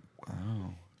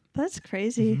 That's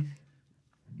crazy.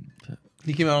 Mm-hmm.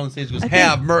 He came out on the stage and goes,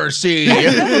 "Have mercy."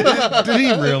 Did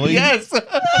he really? Yes.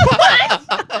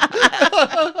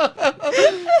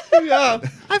 Yeah.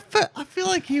 I feel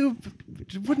like you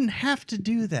wouldn't have to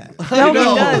do that. No, know.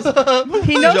 he does.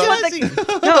 He knows what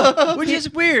the no. Which is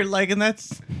weird. Like, and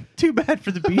that's too bad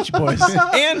for the Beach Boys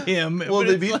and him. Well, But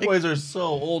the it's Beach like- Boys are so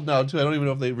old now too. I don't even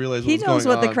know if they realize He what's knows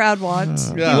going what the on. crowd wants.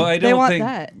 Yeah. Well, I They don't want think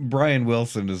that. Brian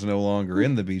Wilson is no longer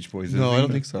in the Beach Boys. Is No, he? I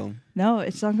don't think so. No,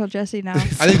 it's Uncle Jesse now. I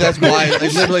think that's why. I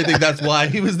literally think that's why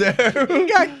he was there. He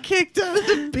got kicked out of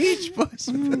the Beach Boys.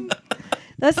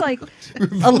 That's like a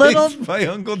little. Replaced by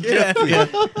Uncle Jesse.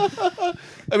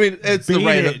 I mean, it's the Beat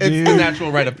right. it, It's dude. the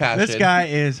natural rite of passion. This guy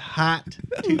is hot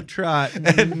to trot.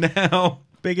 And now,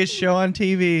 Biggest show on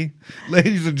TV.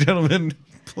 ladies and gentlemen,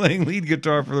 playing lead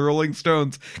guitar for the Rolling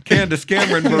Stones, Candace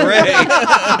Cameron Bure.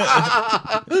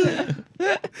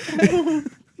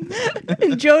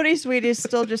 And Jody Sweet is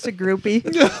still just a groupie.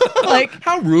 Like,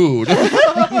 How rude.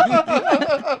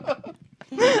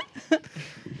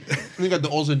 You got the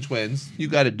Olsen twins. You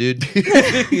got it, dude.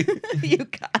 you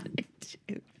got it,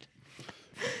 dude.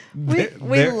 We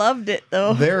They're- loved it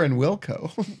though. They're in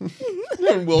Wilco.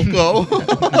 And Wilco.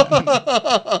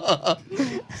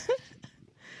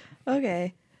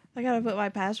 Okay, I gotta put my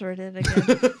password in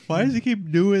again. Why does he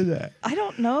keep doing that? I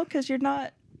don't know because you're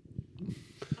not.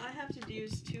 I have to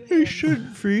use two hands. You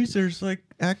shouldn't freeze. There's like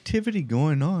activity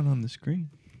going on the screen.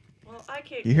 Well, I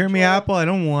can't. You hear me, control- Apple? I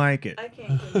don't like it. I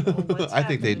can't control what's I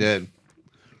think they happening.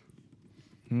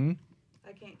 did.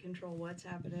 I can't control what's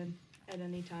happening at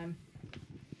any time.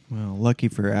 Well, lucky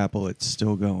for Apple, it's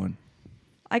still going.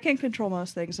 I can control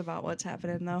most things about what's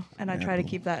happening though, and I try to Apple.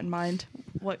 keep that in mind.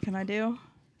 What can I do?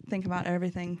 Think about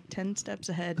everything 10 steps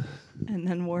ahead, and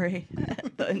then worry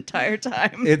the entire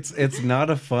time. It's not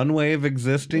a fun way of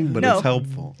existing, but No. it's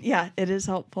helpful. Yeah, it is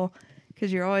helpful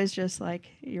because you're always just like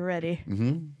you're ready.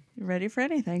 Mm-hmm. You're ready for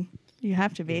anything. You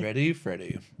have to be. Ready,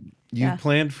 Freddy. You Yeah.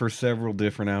 planned for several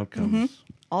different outcomes. Mhm.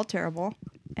 All terrible,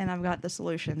 and I've got the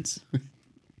solutions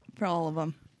for all of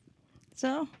them.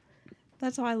 So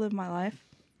that's how I live my life.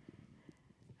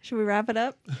 Should we wrap it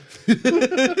up?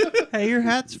 Hey, your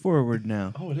hat's forward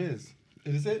now. Oh, it is.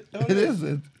 Is it? Oh, It is.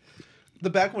 It, The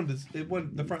back one does. It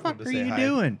went. The front What one the to fuck say are hi. you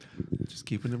doing? Just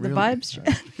keeping it The real. vibes.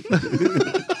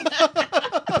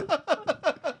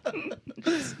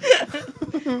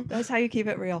 That's how you keep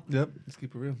it real. Yep. Just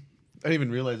keep it real. I didn't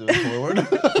even realize it was forward.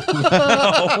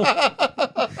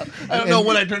 I don't know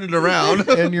when I turned it around.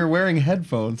 and you're wearing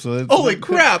headphones, so it's, Holy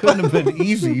crap! Couldn't have been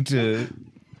easy to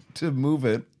move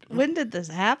it. When did this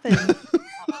happen?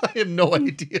 I have no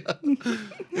idea.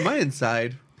 Am I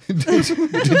inside? Did you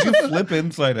flip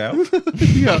inside out?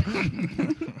 Yeah.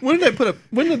 When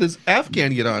did this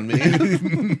Afghan get on me?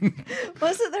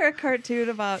 Wasn't there a cartoon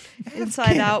about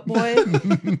Inside Out Boy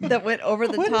that went over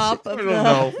the top of I don't the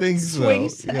know. Think swing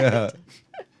so. set? Yeah.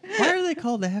 Why are they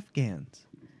called Afghans?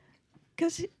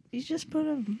 Because you just put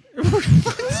them.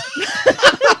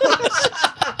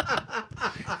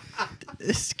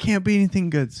 This can't be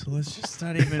anything good, so let's just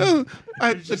not even.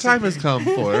 The time has come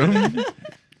for him.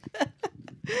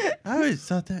 I always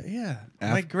thought that, yeah.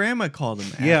 My grandma called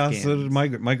them Yeah, Afghans. so did my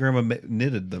grandma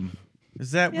knitted them.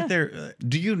 Is that Yeah. what they're.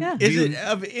 Do you? Yeah. Do Is you, it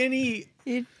of any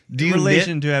You, do you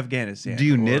relation knit? to Afghanistan? Do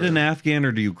you knit or- an Afghan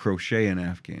or do you crochet an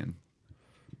Afghan?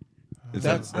 Is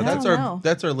That's I that's don't our know.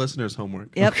 that's our listeners' homework.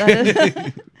 yep,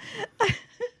 that is.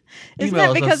 Isn't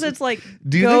Email that us. because it's like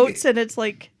Do you think goats and it's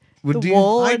like Would- the do you-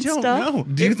 wool I and don't stuff? know.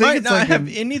 Do you it think might it's not like have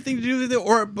a- anything to do with it,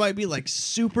 or it might be like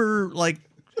super like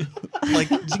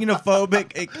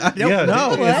xenophobic? I don't know.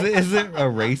 What? Is it a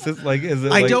racist? Like, is it?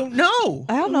 I like, don't know.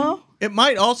 I don't know. It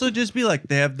might also just be like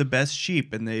they have the best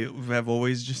sheep, and they have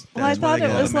always just. Well, I that's why thought they it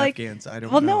call was them like. Afghans. I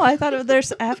don't well, know. no, I thought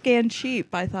there's Afghan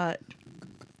sheep. I thought.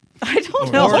 I don't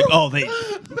Or, know. oh, they.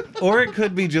 Or it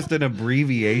could be just an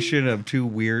abbreviation of two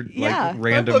weird, Yeah. like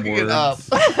random looking it words.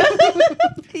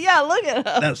 Yeah, look at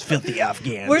us. Those filthy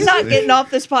Afghans. We're not getting off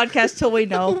this podcast till we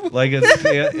know. Like it We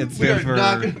stands are for.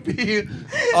 not going to be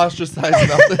ostracized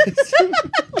about this.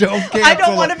 Don't cancel. I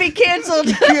don't want to be canceled.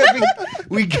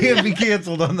 We can't be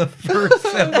canceled on the first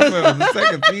episode of the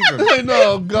second season. I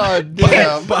know, god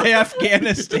damn. by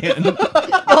Afghanistan.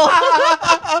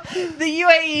 The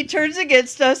UAE turns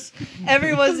against us.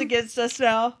 Everyone's against us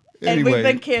now. And we've Anyway.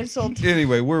 been canceled.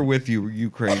 Anyway, we're with you,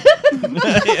 Ukraine.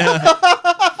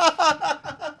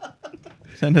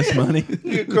 Send us money.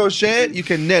 You can crochet it, you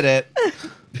can knit it.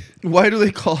 Why do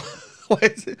they call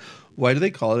why do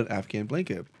they call it an Afghan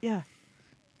blanket? Yeah.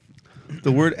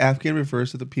 The word Afghan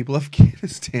refers to the people of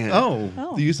Afghanistan.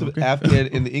 Oh. The use of Afghan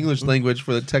in the English language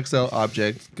for the textile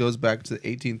object goes back to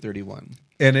 1831.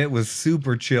 And it was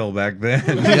super chill back then.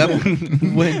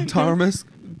 Yep. When Thomas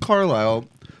Carlyle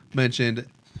mentioned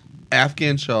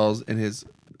Afghan shawls in his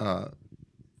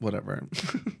whatever.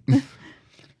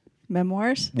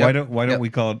 Memoirs? Why don't Yep. we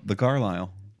call it the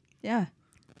Carlisle? Yeah.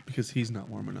 Because he's not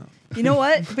warm enough. You know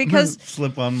what? Because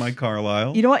Slip on my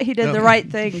Carlisle. you know what? He did No. the right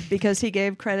thing because he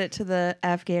gave credit to the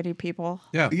Afghani people.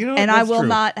 Yeah. You know, And I that's will true.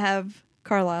 not have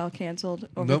Carlisle canceled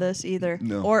over Nope. this either.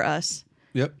 No. Or us.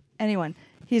 Yep. Anyone.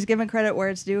 He's given credit where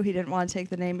it's due. He didn't want to take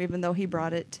the name even though he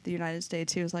brought it to the United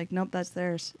States. He was like, nope, that's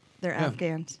theirs. They're Yeah.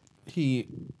 Afghans. He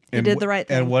He did the right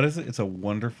thing. And what is it? It's a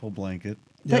wonderful blanket.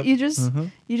 That Yep.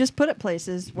 you just put it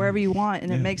places wherever you want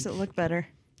and it makes it look better.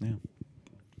 Yeah.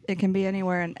 It can be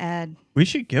anywhere and add. We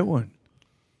should get one.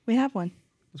 We have one.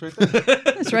 It's right there.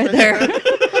 It's right there.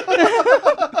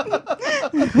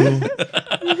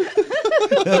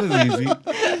 That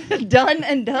was easy. Done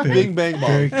and done. Bing bang bong.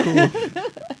 Very cool.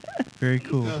 Very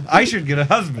cool. I should get a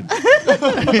husband.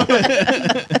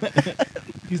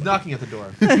 He's knocking at the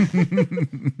door.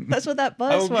 That's what that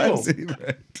buzz Oh, was.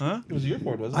 Huh? It was your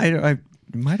board, wasn't it? I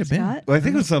might have been. Scott? Well, I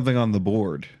think it was something on the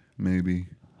board, maybe.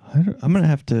 I'm gonna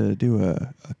have to do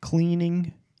a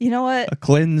cleaning, You know what? a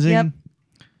cleansing, Yep.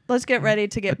 Let's get ready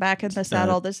to get back in the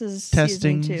saddle. This is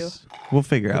season 2. testings. We'll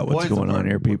figure out what's Boys going are- on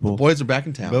here, people. The boys are back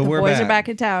in town. But The we're boys back. are back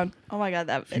in town. Oh my god,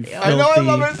 that video. I know, I filthy-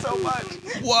 love it so much.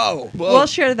 Whoa. We'll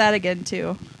share that again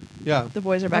too. Yeah. The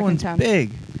boys are That back in one's town.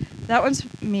 big. That one's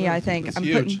me, I think. It's I'm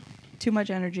huge. putting too much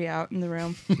energy out in the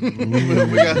room. We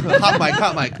got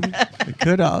hot mic.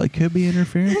 It could be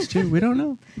interference too. We don't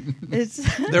know. It's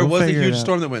There We'll was a figure it huge out.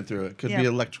 storm that went through it. Could Yeah. be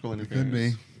electrical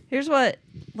interference. Here's what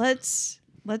let's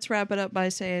wrap it up by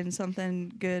saying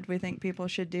something good we think people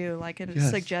should do, like a Yes.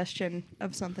 suggestion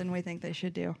of something we think they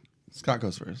should do. Scott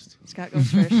goes first. Scott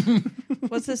goes first.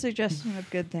 What's the suggestion of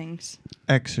good things?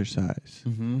 Exercise.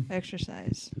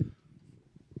 Exercise.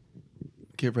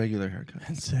 Get regular haircuts.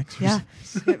 That's exercise.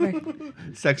 Yeah. Get ready.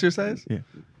 Sexercise? Yeah.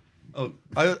 Oh,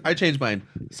 I changed mine.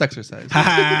 Sexercise.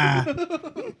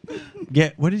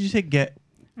 Get. What did you say? Get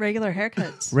Regular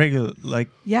haircuts. regular. Like.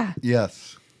 Yeah.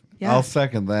 Yes. Yeah. I'll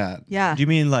second that. Yeah. Do you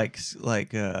mean like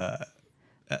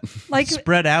Like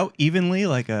spread out evenly,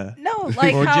 like a? no,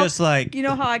 like or how, just like. you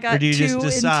know how I Or got do you 2 just in 2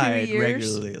 decide years?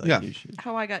 regularly? Like Yeah. You should.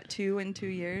 How I got 2 in 2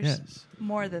 years? Yes.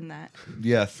 More than that.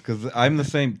 Yes, because I'm the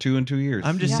same 2 in 2 years.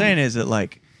 I'm just Yeah. saying, is it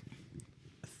like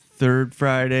third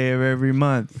Friday of every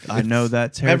month? I know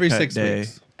that's haircut Every 6 day.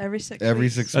 weeks. Every 6 Every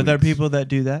weeks. 6 Are there weeks. people that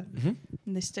do that? And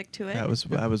they stick to it. That was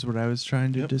what I was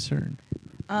trying to discern.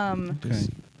 Okay.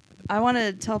 I want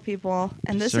to tell people,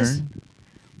 and this is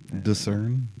Discern?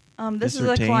 Discern? this is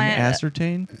a client.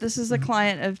 Ascertain. This is a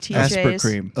client of TJ's.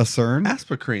 Aspercream. A CERN?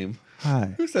 Aspercream.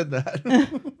 Hi. Who said that?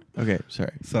 Okay,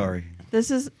 sorry. Sorry. This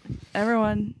is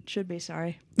everyone should be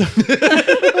sorry.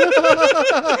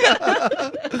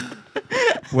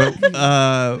 Well,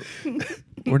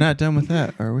 we're not done with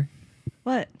that, are we?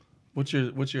 What? What's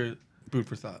your food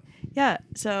for thought? Yeah.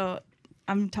 So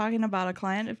I'm talking about a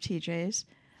client of TJ's,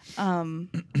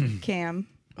 Cam,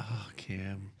 Oh,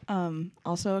 Cam.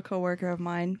 also a coworker of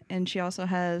mine, and she also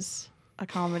has a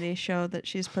comedy show that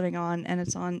she's putting on, and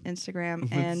it's on Instagram,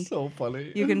 and It's so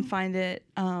funny. you can find it.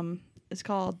 It's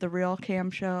called The Real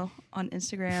Cam Show on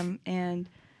Instagram, and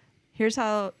here's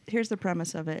the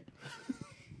premise of it.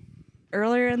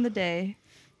 Earlier in the day,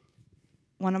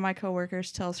 one of my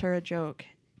coworkers tells her a joke,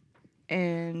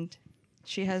 and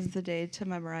she has the day to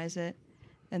memorize it.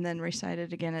 and then recite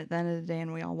it again at the end of the day,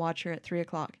 and we all watch her at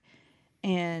 3:00,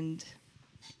 and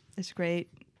it's great.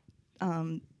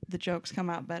 The jokes come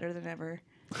out better than ever.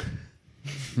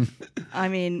 I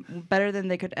mean, better than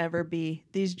they could ever be.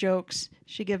 These jokes,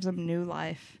 she gives them new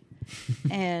life.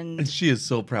 And she is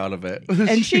so proud of it.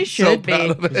 And she She's should be.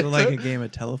 proud of Is it. it like a game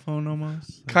of telephone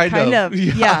almost? Kind of.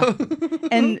 Yeah.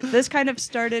 And this kind of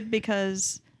started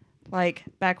because, like,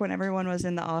 back when everyone was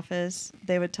in the office,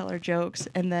 they would tell her jokes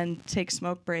and then take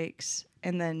smoke breaks,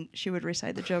 and then she would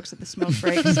recite the jokes at the smoke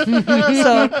breaks.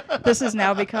 So this has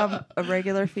now become a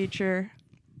regular feature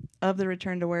of the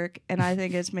return to work, and I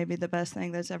think it's maybe the best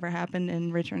thing that's ever happened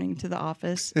in returning to the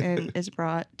office, and is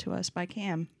brought to us by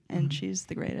Cam, and she's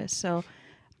the greatest. So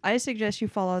I suggest you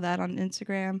follow that on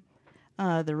Instagram.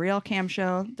 The Real Cam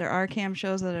Show. There are Cam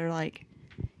shows that are like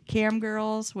Cam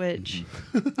Girls, which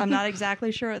I'm not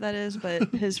exactly sure what that is, but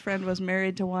his friend was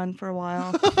married to one for a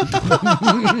while.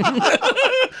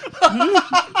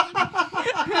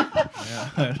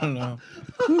 I don't know.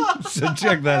 So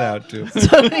check that out too.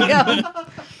 So yeah,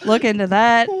 look into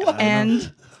that.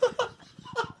 And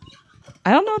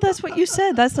I don't know if that's what you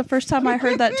said. That's the first time I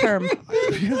heard that term.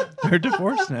 They're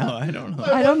divorced now. I don't know.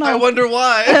 I don't know. I wonder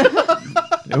why.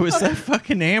 It was that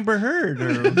fucking Amber Heard.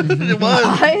 Or It was.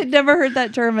 I had never heard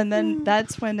that term, and then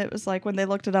that's when it was like, when they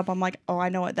looked it up, I'm like, oh, I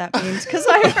know what that means, because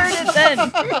I heard it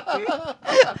then.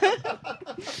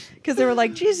 Because they were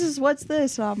like, Jesus, what's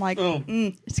this? So I'm like,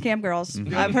 it's Cam Girls.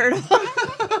 I've heard of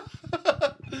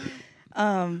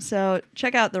them. So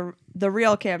check out the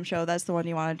Real Cam Show. That's the one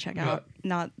you want to check out,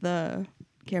 not the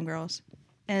Cam Girls.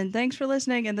 And thanks for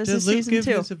listening, and this did is Luke season give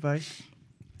 2. his advice?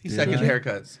 He second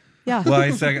haircuts. Yeah. Well, I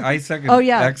second Oh,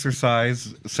 yeah.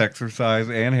 exercise,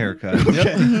 sexercise, and haircut.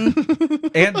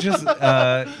 And just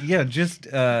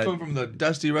Coming from the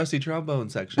dusty, rusty trombone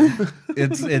section.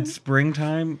 it's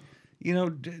springtime. You know,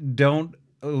 don't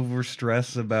over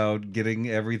stress about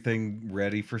getting everything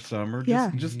ready for summer.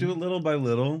 Just do it little by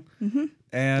little. Mm-hmm.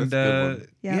 And That's a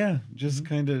good one. just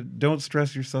kind of don't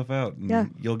stress yourself out.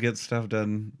 And you'll get stuff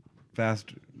done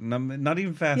fast. Not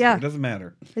even faster. Yeah. It doesn't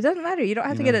matter. It doesn't matter. You don't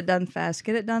have to get it done fast.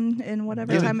 Get it done in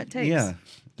whatever time it takes. Yeah.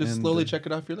 Just And, slowly check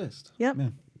it off your list. Yep. Yeah.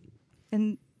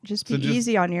 And just So be just-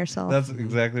 easy on yourself. That's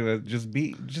exactly what.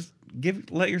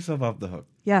 Let yourself off the hook.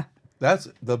 Yeah. That's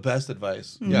the best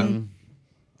advice. Mm-hmm. Yeah.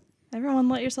 Everyone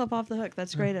let yourself off the hook.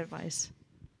 That's great advice.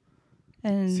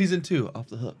 And Season 2, off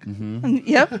the hook.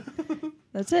 Yep.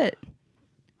 That's it.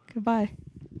 Goodbye.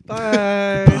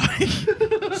 Bye.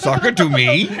 Suck it to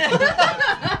me.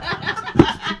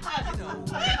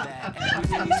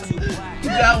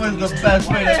 That was the best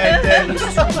way to end it.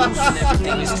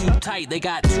 Everything is too tight. They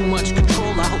got too much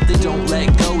control. I hope they don't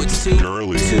let go. It's too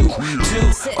early. Too.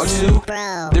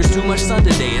 There's too much sun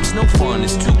today. It's no fun.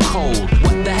 It's too cold.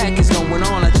 What the heck is going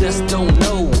on? I just don't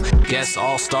know. Guess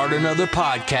I'll start another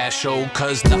podcast show.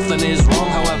 Cause nothing is wrong.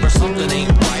 However, something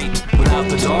ain't right. Without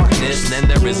the darkness, then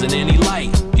there isn't any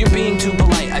light. You're being too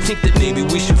polite. I think that maybe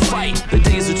we should fight. The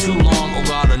days are too long. Oh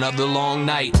God, another long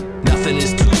night. Nothing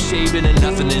is too shaven and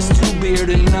nothing is too beard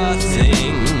and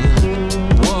nothing.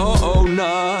 Whoa,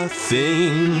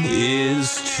 nothing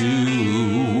is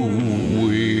too